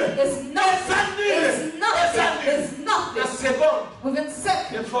 it's nothing.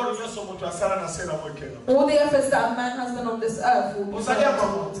 All the efforts that a man has done on this earth will be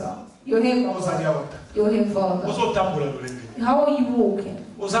water. You're here, Mama. You're here, Father. How are you walking?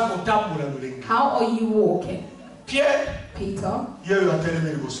 How are you walking? Peter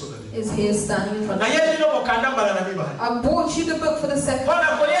is here standing in front of you. I brought you the book for the second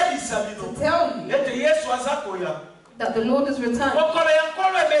time to tell you that the Lord is returning.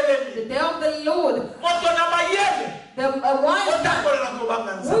 The day of the Lord. The wise man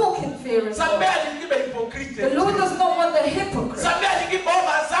walk in fear and God. The Lord does not want the hypocrite.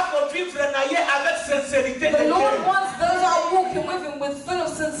 The Lord wants those that are walking with him with full of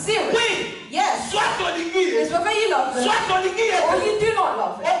sincerity. Yes. It's whether you love them or you do not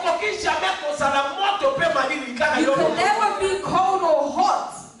love them. You can never be cold or hot.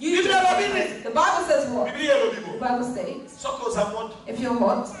 The Bible says what? The Bible states if you're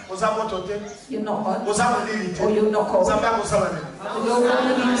hot, you're not hot, or you're not cold, the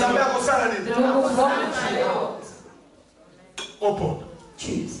Lord will vomit you out.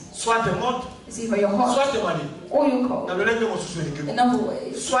 Choose. It's either you're hot or you're cold. In other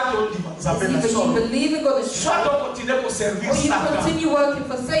ways, it's either you believe in God is true or you continue working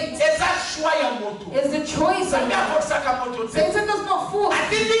for Satan. It's the choice of God. Satan does not force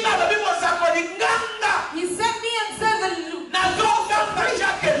you. He sent me and said that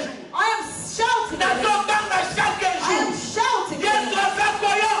I am shouting. I am shouting.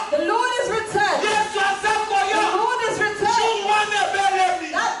 The Lord is returned. The Lord is returned.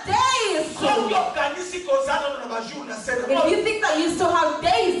 That day is coming. If you think that you still have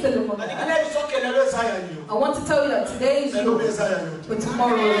days to live on earth, I want to tell you that today is yours, but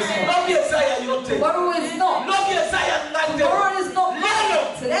tomorrow is not. Tomorrow is not. Tomorrow is not mine.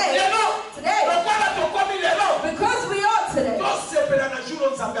 Today. Because we are today.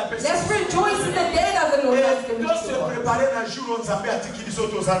 Let's rejoice in the day that the Lord has given to us.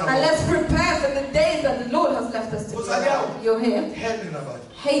 And let's prepare for the days that the Lord has left us to do. You're here.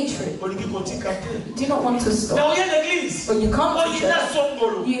 Hatred. You do not want to stop. But you come to church.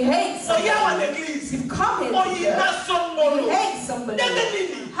 You hate somebody. You come here to church. You hate somebody.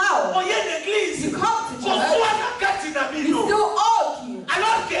 How? You come to church. You still argue.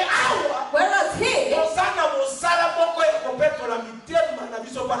 Whereas here,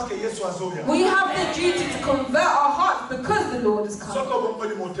 we have the duty to convert our hearts because the Lord is coming.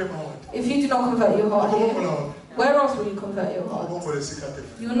 If you do not convert your heart here, where else will you convert your heart?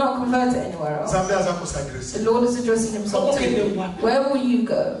 You will not convert it anywhere else. The Lord is addressing himself to you. Where will you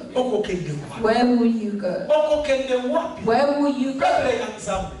go? Where will you go? Where will you go?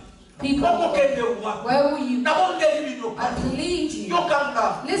 People, where will you go? I plead you.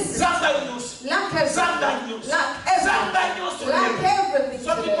 Listen. Lack everything today.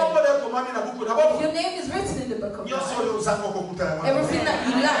 Your name is written in the book of life. Everything that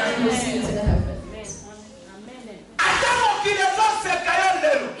you lack, you will see it in the heavens.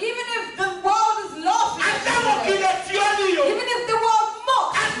 Even if the world is laughing at you, even if the world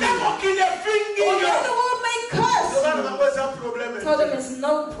mocks you, or the world may curse you, tell them it's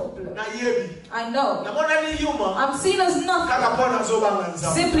no problem. I know. I'm seen as nothing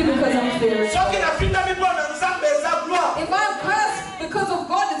simply because I'm fearing. If I'm cursed because of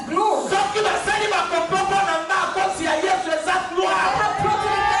God is glory, I have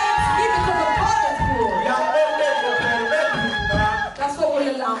plotted against me because of God is glory. That's what will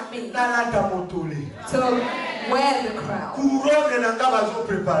allow me to wear the crown.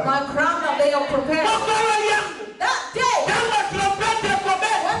 My crown that they are prepared. That day,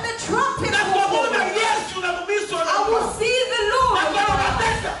 when the trumpet will blow, I will see the Lord.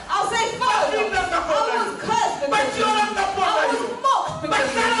 I'll say, Father, I was cursed because of you. I was mocked because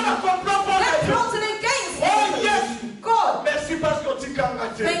of you. They plotted against me. God,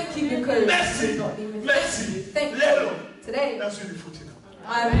 thank you because you not even thank you. Today, I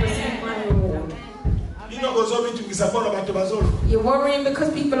have received my reward. You're worrying because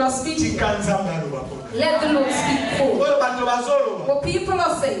people are speaking. Let the Lord speak forward. What people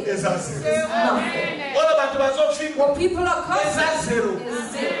are saying is nothing. What people are cursing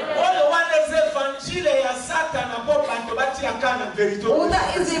is zero. All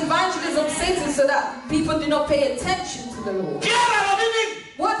that is evangelism of Satan so that people do not pay attention to the Lord.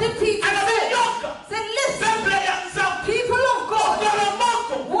 What did Peter say? Said, listen, people of God,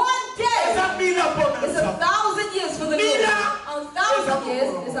 one day is 1,000 years for the Lord. 1,000 years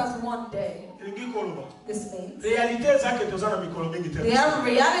is as one day. This means the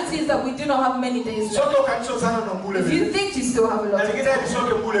reality is that we do not have many days left. If you think you still have a lot of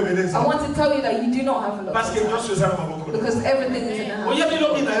time, I want to tell you that you do not have a lot of time. Because everything is in the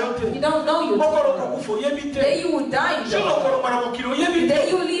hands. You don't know your tomorrow. The day you will die, the day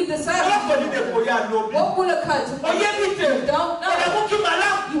you will leave the earth, what will occur tomorrow? You don't know.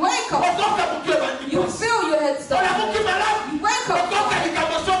 You wake up, you feel your head start. You wake up,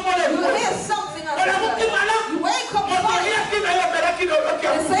 you hear something outside. You wake up,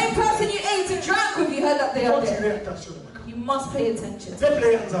 the same person you ate and drank with, you heard that they are dead. You must pay attention.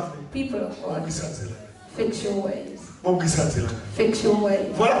 People of God, fix your ways. Fix your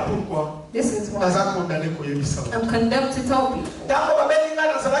ways. This is why I'm condemned to tell people. When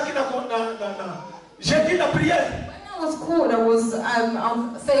I was called, I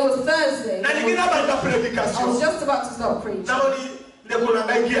say it was Thursday. I was just about to start preaching.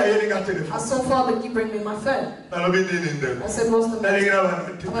 I saw Father Guy bring me my phone. I said, what's the matter?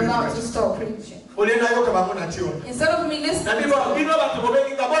 I'm about to start preaching. Instead of me listening, you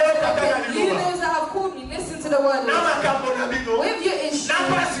those that have called me, listen to the word. With your issue,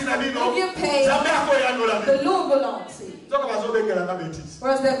 with your pain, the Lord will answer you.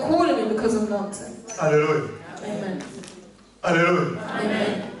 Whereas they're calling me because of nonsense. Hallelujah. Amen. Hallelujah.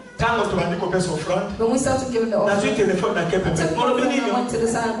 Amen. When we started giving the offering, I took my phone and I went to the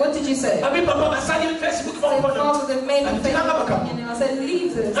side. What did you say? I said, Father, they've made me fake opinion. I said,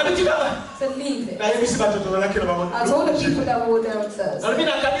 leave this. I said, leave it. I told the people that were there on Thursday. I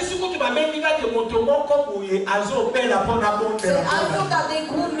thought that they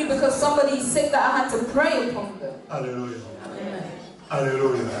called me because somebody said that I had to pray upon them. Hallelujah. Amen.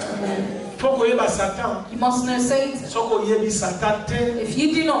 Hallelujah. Amen. You must know Satan. If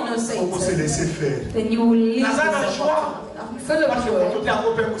you do not know Satan, then you will leave this apartment. I'm full of joy.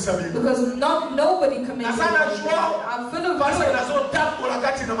 Because nobody can make me. I'm full of joy.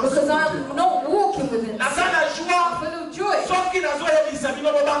 Because I'm not walking within. I'm full of joy. If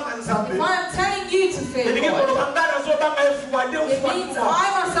I'm telling you to fear God, it means I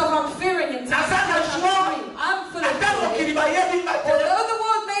myself am fearing Him. I'm full of joy. Although the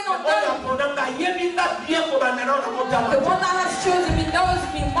world may not know me, the one that has chosen me knows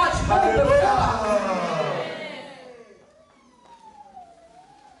me much more before.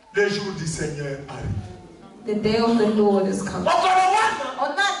 Le jour du Seigneur arrive. The day of the Lord is coming.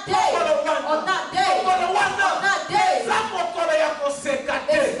 On that day,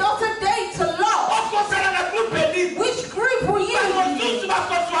 it's not a day to love. Which group will you be?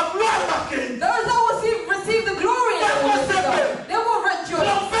 Those that will receive the glory, they will rejoice.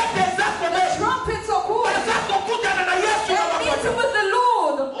 The trumpets are calling. They're meeting with the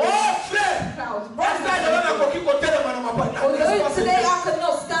Lord. Although today I could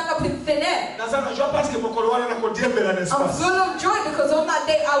not stand up in thin air, I'm full of joy because on that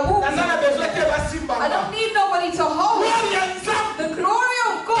day I will be. I don't need nobody to hold. The glory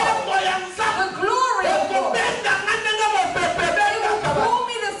of God. The glory of God. They will pull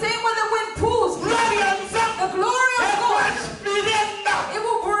me the same way the wind pulls me. The glory of God. It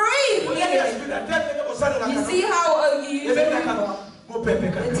will breathe me. You see how you use it?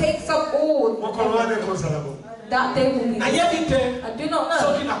 It takes up all. That day will be. I do not know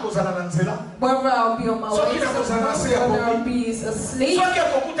whether I'll be on my way, whether I'll be asleep.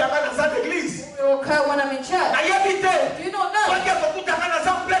 It will occur when I'm in church. I do not know.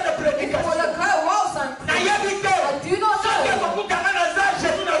 It will occur whilst I'm praying. I do not know.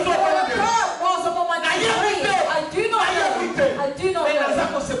 It will occur whilst I'm on my knees praying. I do not know. I do not know.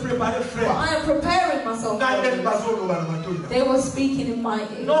 But I am preparing myself. They were speaking in my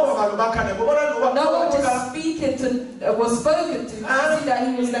ears. No one was speaking was spoken to. You see that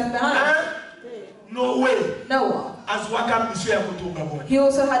he was left behind. No way. Noah. He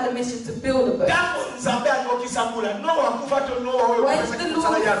also had the mission to build a boat. When the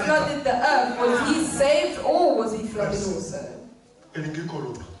Lord flooded the earth, was he saved or was he flooded also?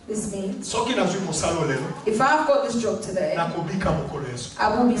 This means if I've got this job today, I will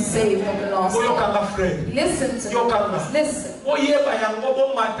be saved on the last day. Listen to me. Listen.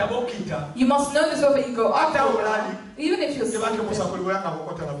 You must know this whether you go up or down. Even if you're sleeping.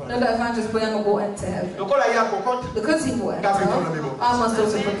 No, that evangelist Boyanga will enter heaven. Because he will enter, I must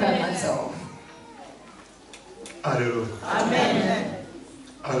also prepare myself. Hallelujah. Amen.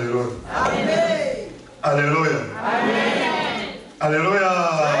 Hallelujah. Amen. Hallelujah.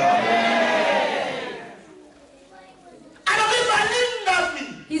 Amen. Hallelujah.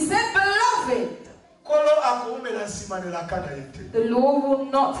 He said, beloved. The Lord will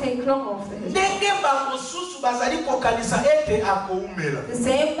not take long after his promise. The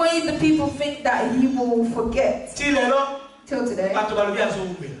same way the people think that he will forget. Till today,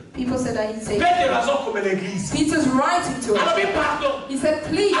 people said that he's saved. Peter's writing to us. He said,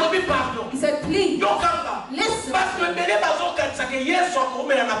 please. He said, please. Listen. A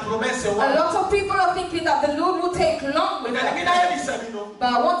lot of people are thinking that the Lord will take long with them. But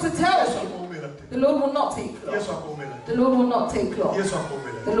I want to tell you, the Lord will not take long. The Lord will not take long.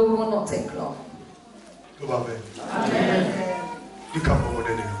 The Lord will not take long. Amen.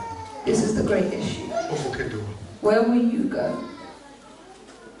 This is the great issue. Where will you go?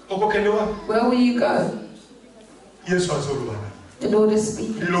 Where will you go? The Lord is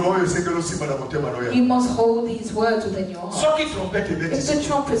speaking. You must hold these words within your heart. If the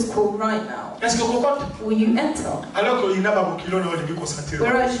trumpet is called right now, will you enter?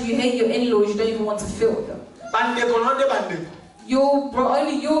 Whereas you hate your in-laws, you don't even want to feel them.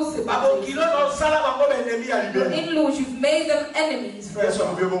 Only your siblings. Your in-laws, you've made them enemies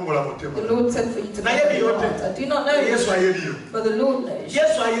forever. The Lord said for you to pray. I do not know you, but the Lord knows.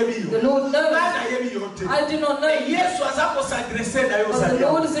 The Lord knows. I do not know you, but the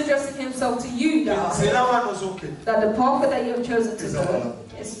Lord is addressing himself to you now. That the path that you have chosen to go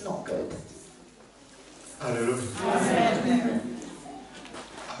is not good. Hallelujah. Amen.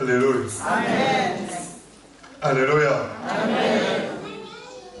 Hallelujah. Amen. Alléluia. Amen.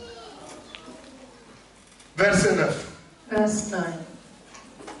 Verset 9. Verse 9.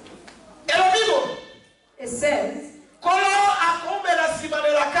 It says,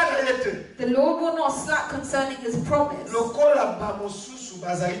 the Lord will not slack concerning his promise,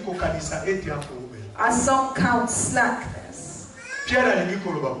 as some count slackness.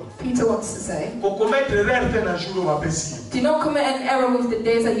 Peter wants to say, do not commit an error with the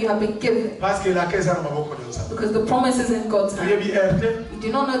days that you have been given, because the promise is in God's hand. You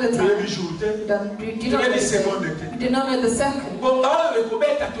do not know the time. You do not know the second.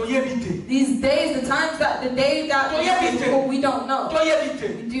 These days, the times that the day that we don't know.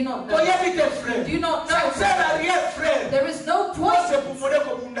 We do not know. We do not know. There is no point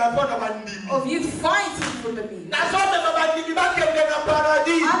of you fighting for the believers.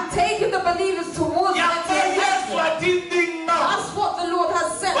 I'm taking the believers towards the heaven. That's what the Lord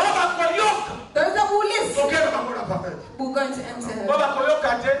has said. Those that will listen, we're going to enter heaven.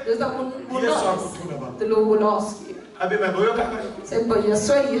 Those that will not listen, the Lord will ask you. Say, but you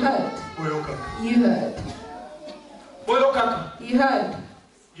swear you heard. You heard. You heard.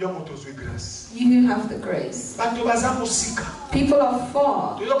 You who have the grace. People are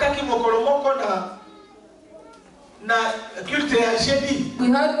far. We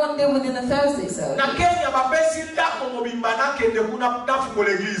heard one day within a Thursday service.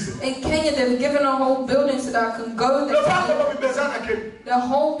 In Kenya, they've given a whole building so that I can go there. The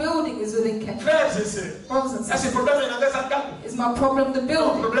whole building is within Kenya. Brothers and sisters, is my problem the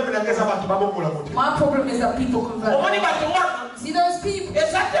building? My problem is that people convert. See those people?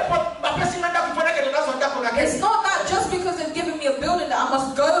 It's not that just because they've given me a building that I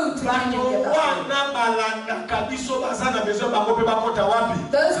must go to Kenya.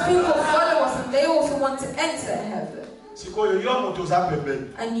 Those people follow us and they also want to enter heaven.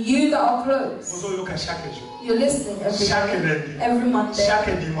 And you that are close, you're listening every day, every Monday,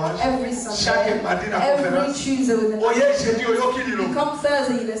 every Sunday, every Tuesday within the week. You come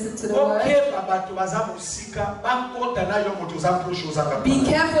Thursday, you listen to the word. Be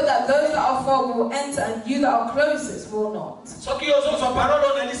careful that those that are far will enter and you that are closest will not.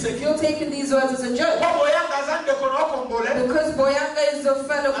 If you're taking these words as a joke, because Boyanga is a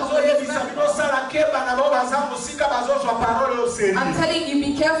fellow communist member, I'm telling you,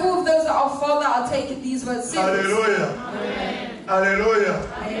 be careful of those that are far that are taking these words seriously. Hallelujah. Amen. Hallelujah.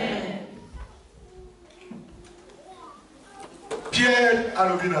 Amen. Pierre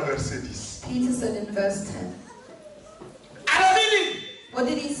a dit dans verset 10. Peter said in verse 10. What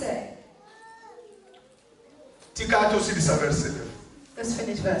did he say? Let's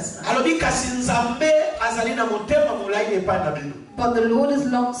finish verse 9. But the Lord is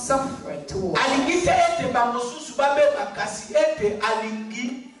long suffering towards us,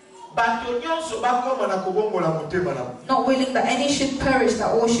 not willing that any should perish, that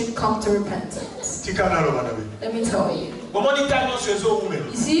all should come to repentance. Let me tell you.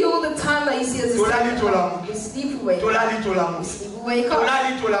 You see all the time that you see as a you sleep awake. You sleep awake up.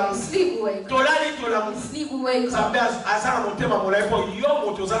 You sleep awake up. You sleep awake up.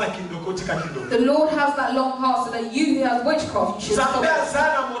 The Lord has that long heart so that you who have witchcraft, you should stop it.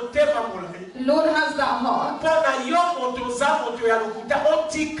 The The Lord has that heart. So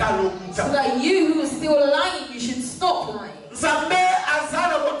that you who are still lying, you should stop lying. The Lord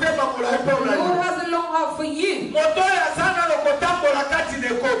has a long heart for you. That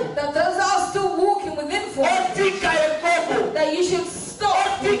those that are still walking within fornication, that you should stop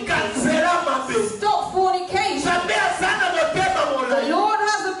fornication. The Lord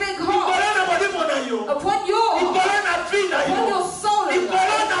has a big heart upon your heart, upon your soul,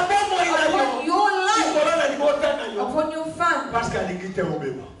 upon your life, upon your family.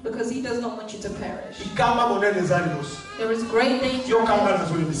 Because He does not want you to perish. There is great danger ahead.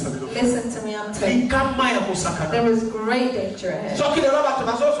 Listen to me, I'm telling you. There is great danger ahead.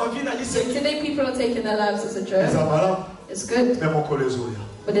 Today people are taking their lives as a joke. It's good.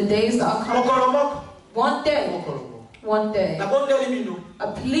 But the days that are coming, one day, I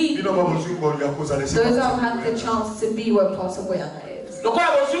plead those that have had the chance to be where Pastor Boyanga is.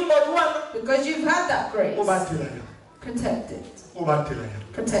 Because you've had that grace. Protect it.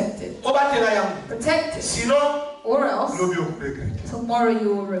 Protect it. Protect it. Or else, tomorrow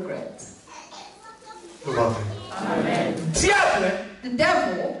you will regret. Amen. The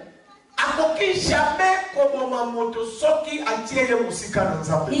devil,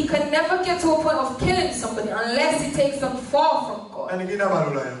 he can never get to a point of killing somebody unless he takes them far from God.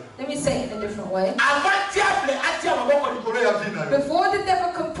 Let me say it in a different way. Before the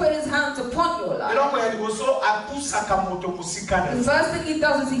devil can put his hands upon your life, the first thing he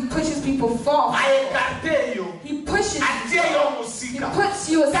does is he pushes people far from God. He pushes you. He puts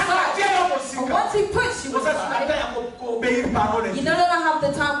you aside. And once he puts you aside, you no longer have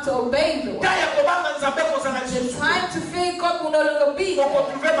the time to obey the word. The time to fear God will no longer be there.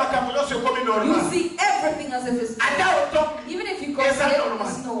 You see everything as if it's normal. Even if you go it's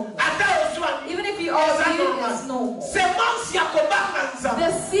normal. Even if you argue, it's normal.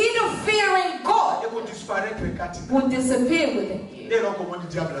 The seed of fearing God will disappear within you.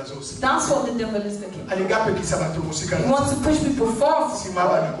 That's what the devil is looking for. He wants to push people far from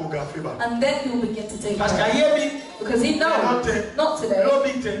God, and then he'll begin to take care. Because he knows, not today,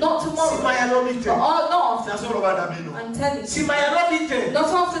 not tomorrow, but not after tomorrow. I'm telling you, not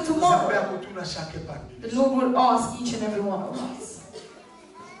after tomorrow. The Lord will ask each and every one of us.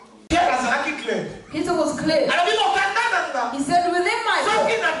 Peter was clear. He said, within my book,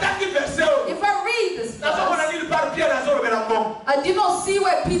 if I read this verse, I do not see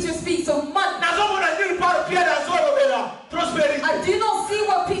where Peter speaks of money. I do not see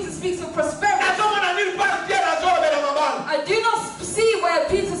where Peter speaks of prosperity. I do not see where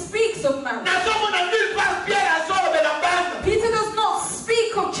Peter speaks of marriage. Peter does not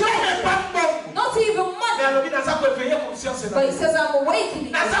speak of children, not even money. But he says, I'm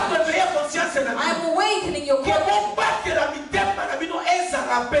awakening. I'm awakening your conscience.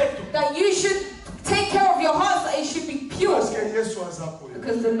 That you should take care of your hearts, that it should be pure.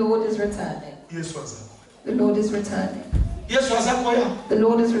 Because the Lord is returning. The Lord is returning. The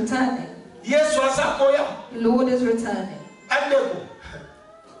Lord is returning. The Lord is returning.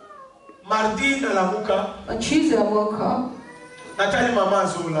 On Tuesday I woke up. I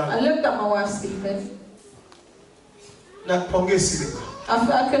looked at my wife sleeping. I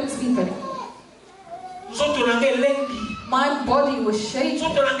couldn't sleep anymore. My body was shaking.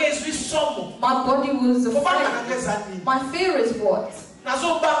 My body was afraid. My fear is what?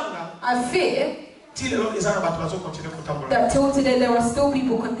 I fear that till today there are still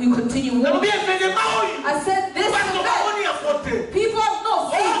people who continue walking. I said this event, people have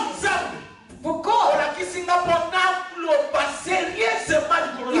not seen for God.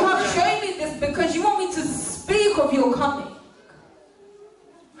 You have shown me this because you want me to speak of your coming.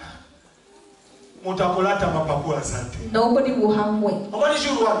 Nobody will have wings.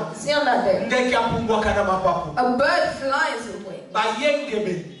 See on that day, a bird flies with wings.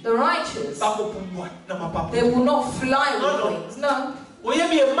 The righteous, they will not fly with wings. No.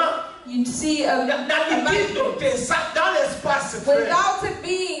 You see a man without it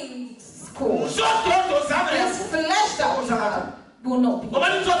being cool. This flesh that we have will not be. You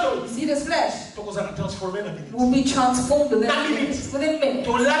see this flesh will be transformed within minutes. Within minutes.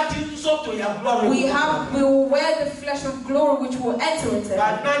 We will wear the flesh of glory which will enter into it.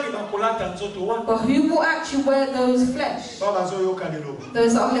 But who will actually wear those flesh? Those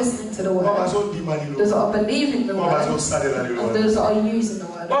that are listening to the word. Those that are believing the word. And those that are using the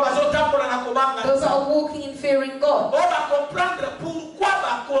word. Those that are walking in fearing God. Those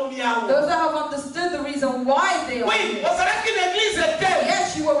that have understood the reason why they are here.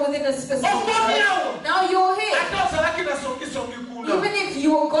 Yes, you were within a specific place. Now you're here. Even if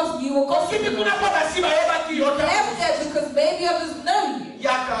you were gossiping, you left there because maybe others know you.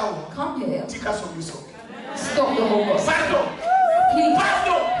 Come here. Stop the whole gospel.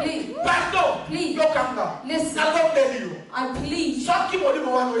 Please. Please. Listen. I plead.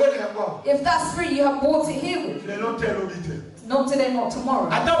 If that's free, you have bought it here with you. Not today, not tomorrow.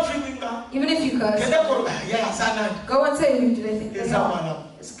 Even if you curse, go and say who do they think they are.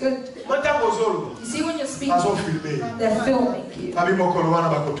 It's good. You see, when you're speaking, they're filming you.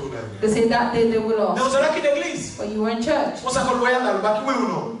 They say that day they will ask. But you were in church. Pastor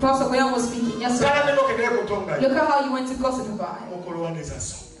Boyanga was speaking yesterday. Look at how you went to gossip about it.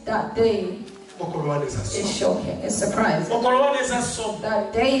 That day is shocking. It's surprising.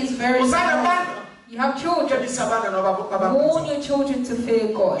 That day is very surprising. You have children. Warn your children to fear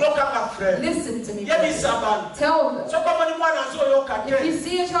God. Listen to me. Tell them. If you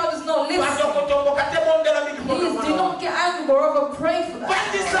see a child is not listening, please do not get angry, moreover pray for that.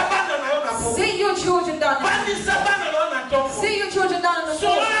 Sit your children down. Sit your children down in the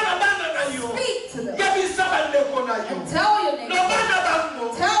floor. Speak to them. And tell your neighbor.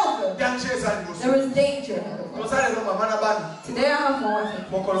 Tell them. There is danger ahead of us. Today I have more.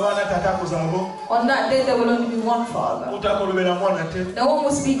 On that day there will only be one father. No one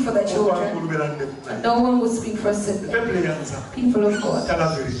will speak for their children. And no one will speak for a sibling. People of God.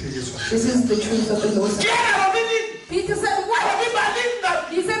 This is the truth of the Lord. Peter said, what?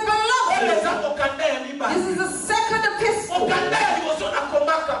 He said, beloved, this is the second epistle.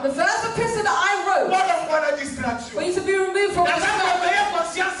 The first epistle that I wrote for you to be removed from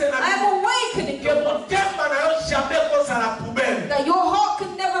distraction. I am awakening you that your heart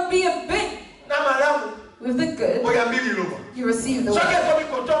can never be a bin. With the good, you receive the word.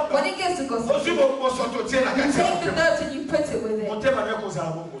 When it gets to gospel, you take the dirt and you put it with it.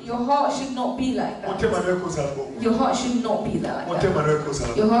 Your heart should not be like that. Your heart should not be like that.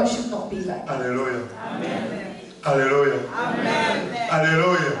 Your heart should not be like that. Hallelujah. Amen. Hallelujah. Amen.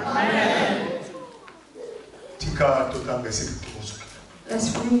 Hallelujah. Amen. Let's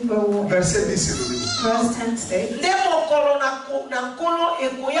read verse 10 states.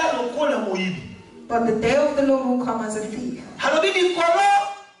 But the day of the Lord will come as a thief.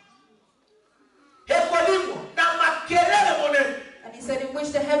 And he said, in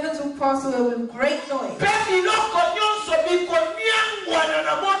which the heavens will pass away with great noise.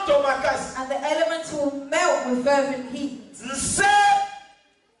 And the elements will melt with fervent heat.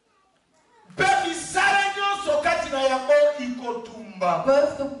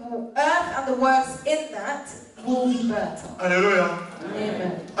 Both the earth and the works in that will be burnt up. Hallelujah.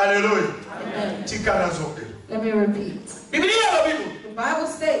 Amen. Hallelujah. Amen. Amen. Let me repeat. The Bible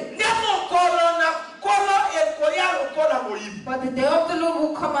states, but the day of the Lord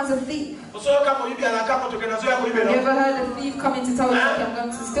will come as a thief. Have you ever heard a thief coming to tell you, okay, I'm going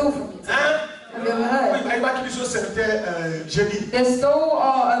to steal from you today? Have you ever heard? They stole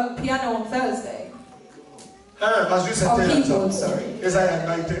our piano on Thursday. Keyboard, sorry.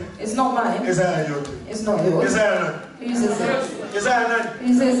 It's not mine. It's not yours. Whose is it?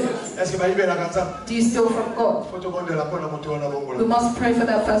 Whose is it? Do you steal from God? We must pray for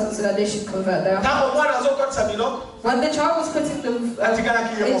that person so that they should convert their heart. When the child was putting the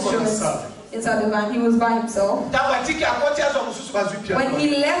instruments inside the van, he was by himself. When he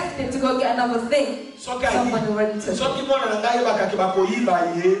left it to go get another thing, someone already took it.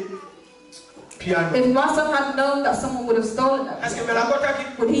 If Master had known that someone would have stolen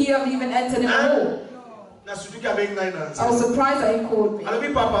it, would he have even entered in the hall? I was surprised that he called me.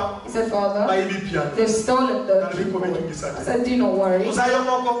 He said, Father, they've stolen the keyboard. I said, do not worry.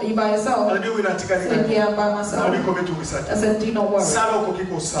 Are you by yourself? I said, yeah, I'm by myself. I said, do not worry.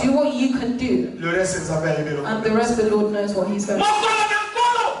 Do what you can do. And the rest the Lord knows what he's going to do.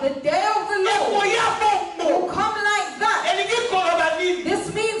 The day of the Lord will come like that. This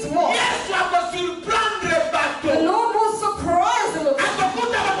means what? The Lord will surprise them.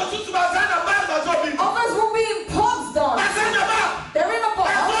 Others will be in pots done. They're in a pot.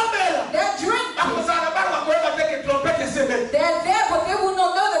 They're drinking. They're there, but they will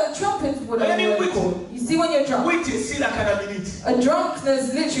not know that the trumpets would have been called. You see when you're drunk? A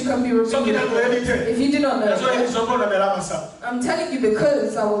drunkenness literally can be removed. If you do not know, I'm telling you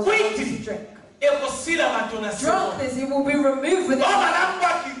because I was to drink. Drunkenness, it will be removed with it.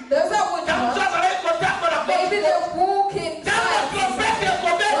 There's that one. Maybe they're walking.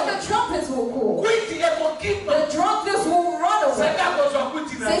 But the trumpets will call. The drunkenness will run away.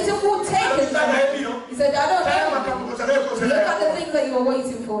 Satan will take it. He said, I don't know. Look at the things that you are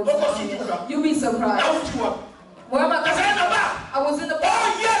waiting for. You'll be surprised. Where am I? I was in the bar.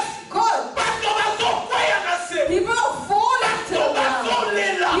 Oh, yes. God. People are falling to the ground.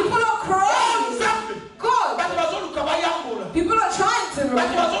 People are crying. God. People are trying to run.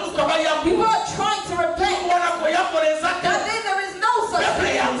 People are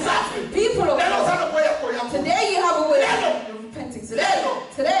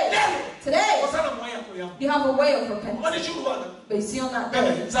Today, you have a way of repentance. But you see on that day,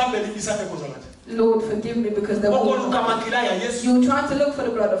 Lord, forgive me because there will you try to look for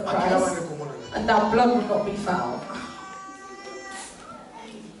the blood of Christ, and that blood will not be found.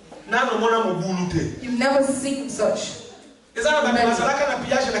 You've never seen such. Were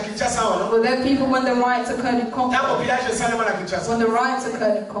there people when the riots occurred in Congo? When the riots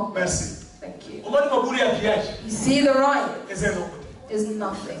occurred in Congo? Thank you. You see the riot is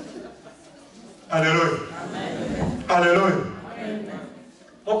nothing. Hallelujah. Amen. Hallelujah. Amen.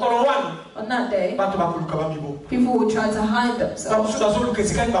 On that day, people will try to hide themselves.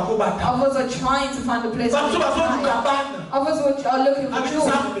 Others are trying to find a place to hide. Others are looking for jewels.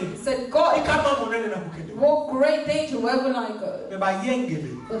 Said, God, what great danger, where will I go?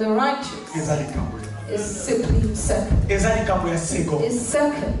 For the righteous is simply second. Is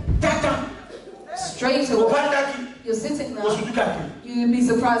second. Straight away. You're sitting there. You will be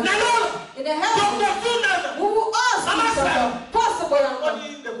surprised. In the heaven, who will ask each other, possible.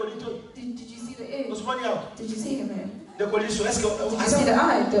 Did you see the ear? Did you see him here? Did you see the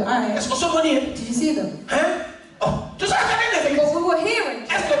eye? The eye. Did you see them? But we were hearing.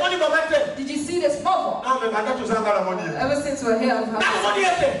 Did you see this mother? Ever since we're here, I've had.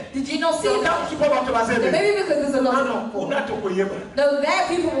 Did you not see them? Maybe because there's a lot of people. No, there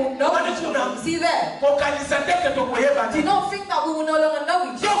people will know each other. See there? Do you not think that we will no longer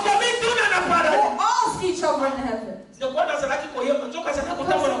know each other? We'll ask each other in heaven. But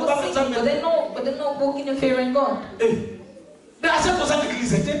they're not walking in fear in God.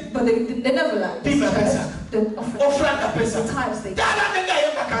 But they never like the times they do.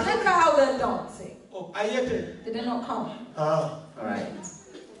 Look at how they're dancing. Did they not come? Alright.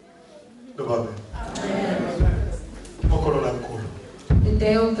 The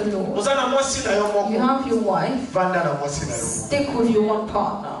day of the Lord. You have your wife. Stick with your one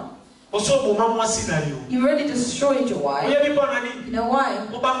partner. You already destroyed your wife. You know why?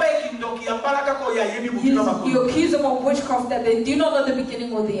 You accuse them of witchcraft that they do not know the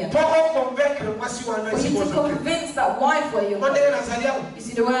beginning or the end. For you to convince that wife where you're going. You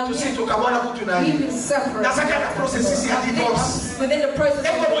see the way I'm here? Keep it separate. Within the process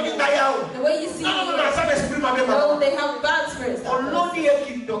of the way you see no, they have bad spirits.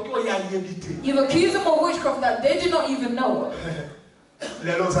 You've accused them of witchcraft that they do not even know.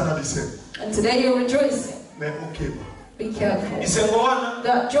 And today you're rejoicing. Be careful.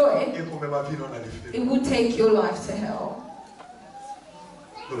 That joy, it will take your life to hell.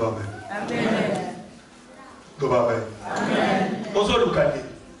 Amen. Amen.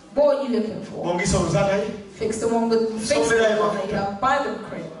 What are you looking for? Fix the one with buy them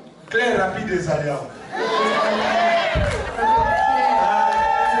cream.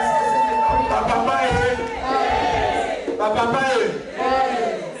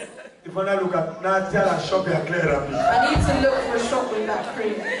 If I look at Nadia shop, I need to look for a shop with that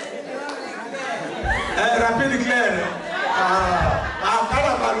cream. Rapid Claire.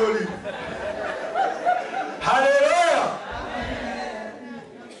 Hallelujah.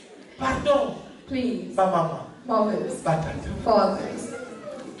 Pardon. Please. Mama. Mothers. Fathers.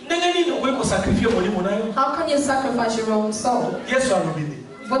 How can you sacrifice your own soul? Yes,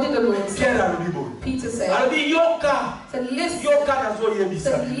 what did the Lord say? Peter said, listen. Said,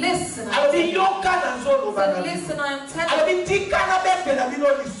 listen. Said, listen, I am telling you.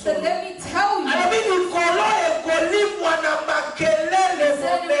 Said, let me tell you. Said, in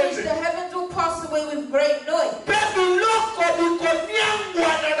which the heavens will pass away with great noise. And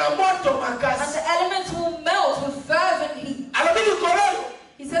the elements will melt with fervent heat.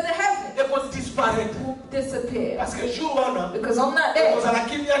 He said the heavens will disappear. Because on that day,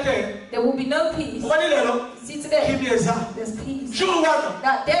 there will be no peace. See today, there's peace.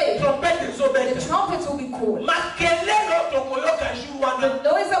 That day, the trumpets will be called. The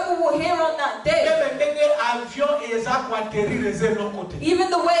noise that we will hear on that day, even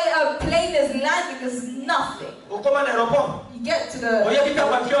the way a plane is landing is nothing. You get to the, you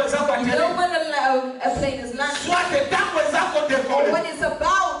know when a plane is landing, or when it's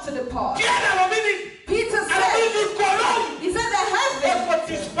about to depart. Peter said, he said the heavens, it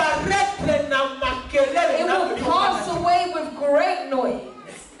will pass away with great noise.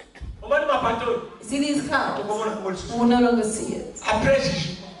 See these clouds? We will no longer see it.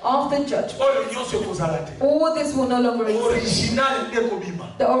 After judgment, all this will no longer exist.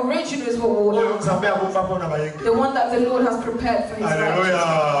 The original is what will not come. The one that the Lord has prepared for his righteousness.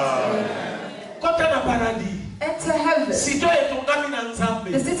 Enter heaven. The city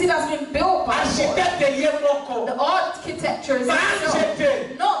that's been built by God. The architecture is itself,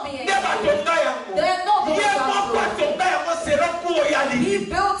 not the angels. They are not the ones that built. He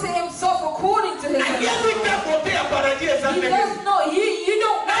built it himself according to his own. He does not. You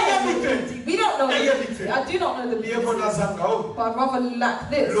don't know. We don't know. I do not know the beauty. But I'd rather lack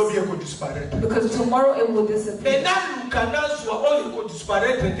this. Because tomorrow it will disappear.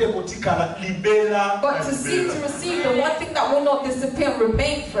 But to seek to receive the one thing that will not disappear and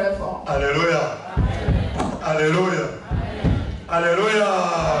remain forever. Hallelujah. Hallelujah. Hallelujah.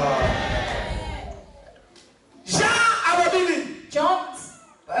 John,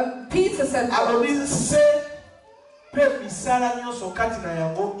 Peter said, and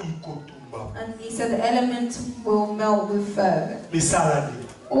he said the element will melt with fire.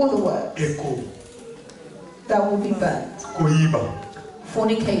 All the works that will be burnt.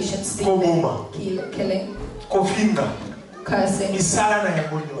 Fornication, stealing, killing, cursing,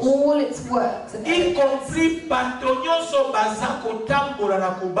 all its works,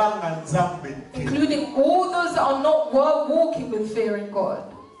 including all those that are not walking with fear in God.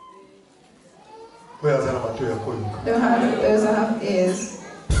 Those that have ears.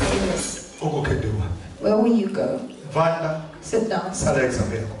 Where will you go? Sit down and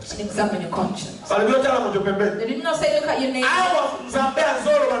examine your conscience. They did not say look at your neighbor.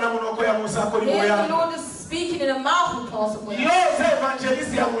 Here the Lord is speaking in a mouth possible. You're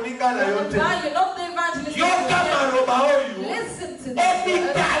not the evangelist. Listen to this and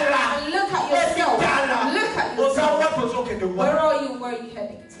look at yourself. Look at yourself. Where are you? Where are you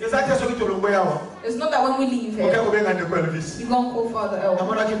heading to? It's not that when we leave here, you're going to call Father El.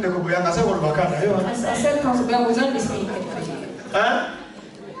 I said Pastor Bell was only speaking for you.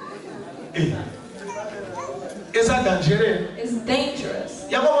 It's dangerous.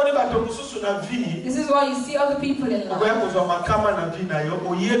 This is why you see other people in life.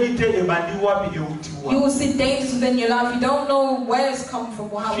 You will see dangers within your life. You don't know where it's come from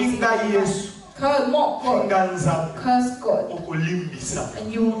or how it's come. Curse mock God. Curse God.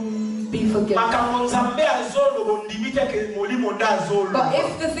 And you will be forgiven. But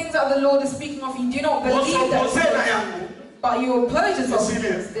if the things that the Lord is speaking of, you do not believe that, but you will purge yourself,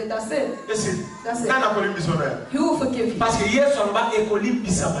 that's it. That's it. He will forgive you.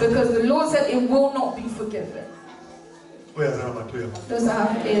 Because the Lord said it will not be forgiven. Those that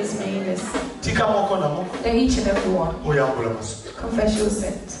have ears may listen. Let each and every one confess your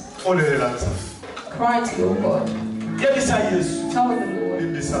sins. Cry to your God. Tell the Lord,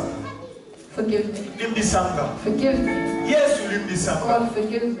 forgive me. Forgive me. God,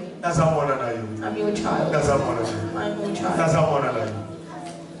 forgive me. I'm your child. I'm your child.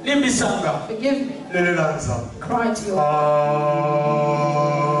 Forgive me. Cry to your God.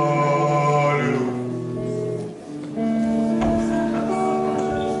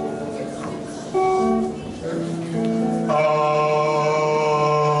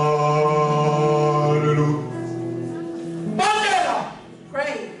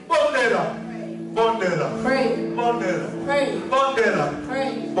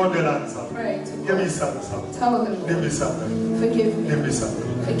 Tell them, forgive me.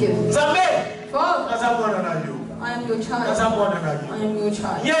 Forgive me. Father, I am your child. I am your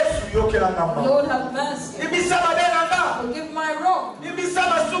child. Lord, have mercy. Forgive my wrong.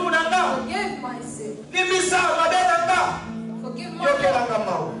 Forgive my sin. Forgive my wrong.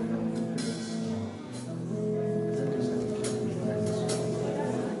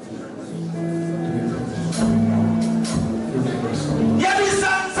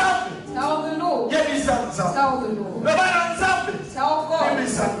 Tell the Lord. Tell the Lord. Tell God.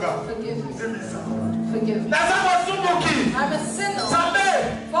 Forgive me. Forgive me. I'm a sinner.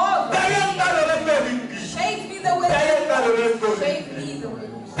 Father, shape me the way you want. Shape me the way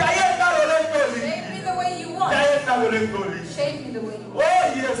you want. Shape me the way you want. Shape me the way you want. Oh,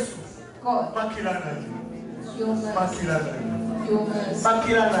 yes. God. Your mercy. Your mercy.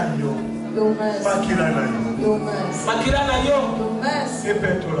 Your mercy. Your mercy. Your mercy.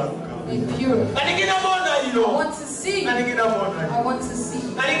 Pure. I want to see. I want to see.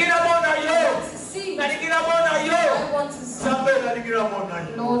 I want to see. I want to see.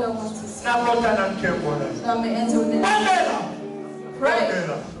 Lord, I want to see. So I may enter within. Pray.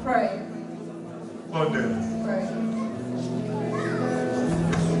 Pray. Pray.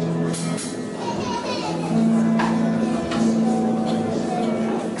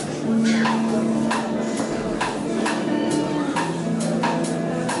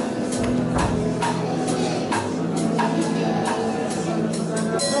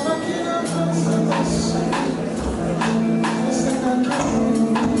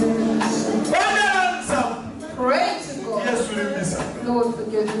 Pray to God. Lord,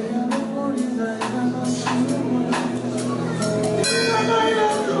 forgive me.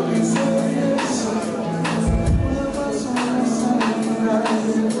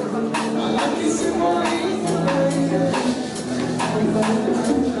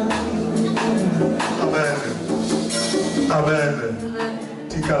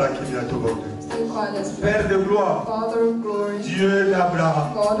 Père de gloire, Father of glory, Dieu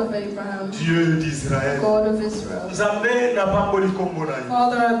d'Abraham, God of Abraham, Dieu d'Israël. God of Israel.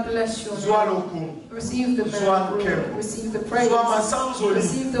 Father, I bless your name. Receive the glory, receive the praise,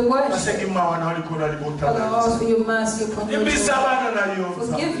 receive the worship. Father, I ask for your mercy upon your children.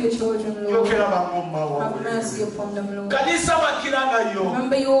 Forgive your children, Lord. Have mercy upon them, Lord.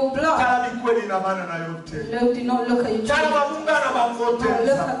 Remember your blood. Lord, do not look at your children. Don't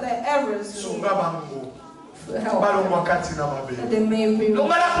look at their errors, Lord. For help that they may be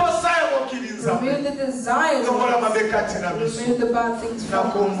remove the desires, remove the bad things from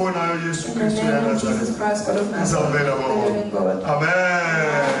us. In the name of Jesus Christ, God of Nazareth, the living God.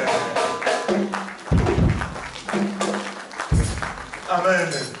 Amen. Amen.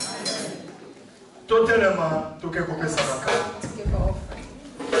 Totalement, to give offering.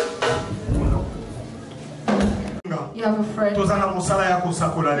 You have a friend.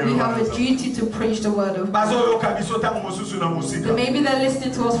 We have a duty to preach the word of God. But maybe they're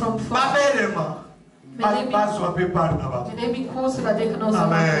listening to us from far. May they be close so that they can also have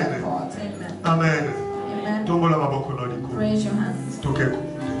their part. Amen. Amen. Amen. Raise your hands.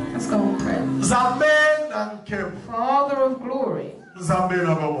 Let's go and pray. Father of glory,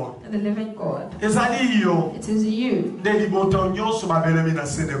 and the living God, it is you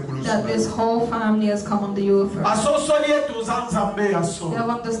that this whole family has come under your throne. They have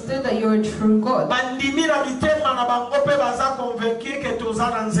understood that you're a true God.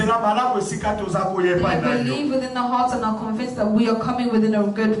 They believe within the hearts and are convinced that we are coming within a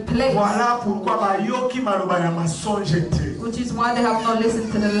good place. Which is why they have not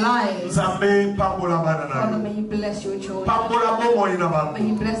listened to the lies. Father, may you bless your children. May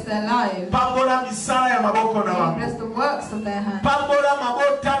you bless their lives. May you bless the works of their hands.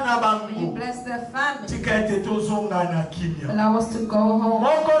 May you bless their family. Allow us to go home,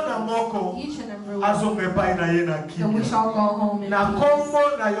 each and every one. And we shall go home in peace.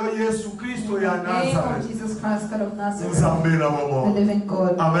 In the name of Jesus Christ, God of Nazareth, the living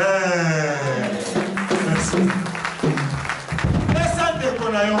God. Amen. Merci.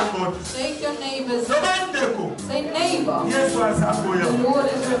 Shake your neighbors. Say, neighbor, the Lord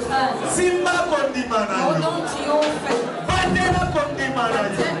is returned. Hold on to your faith.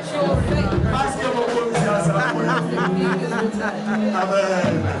 Protect your faith.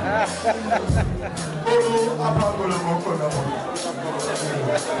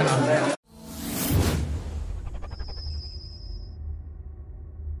 Amen.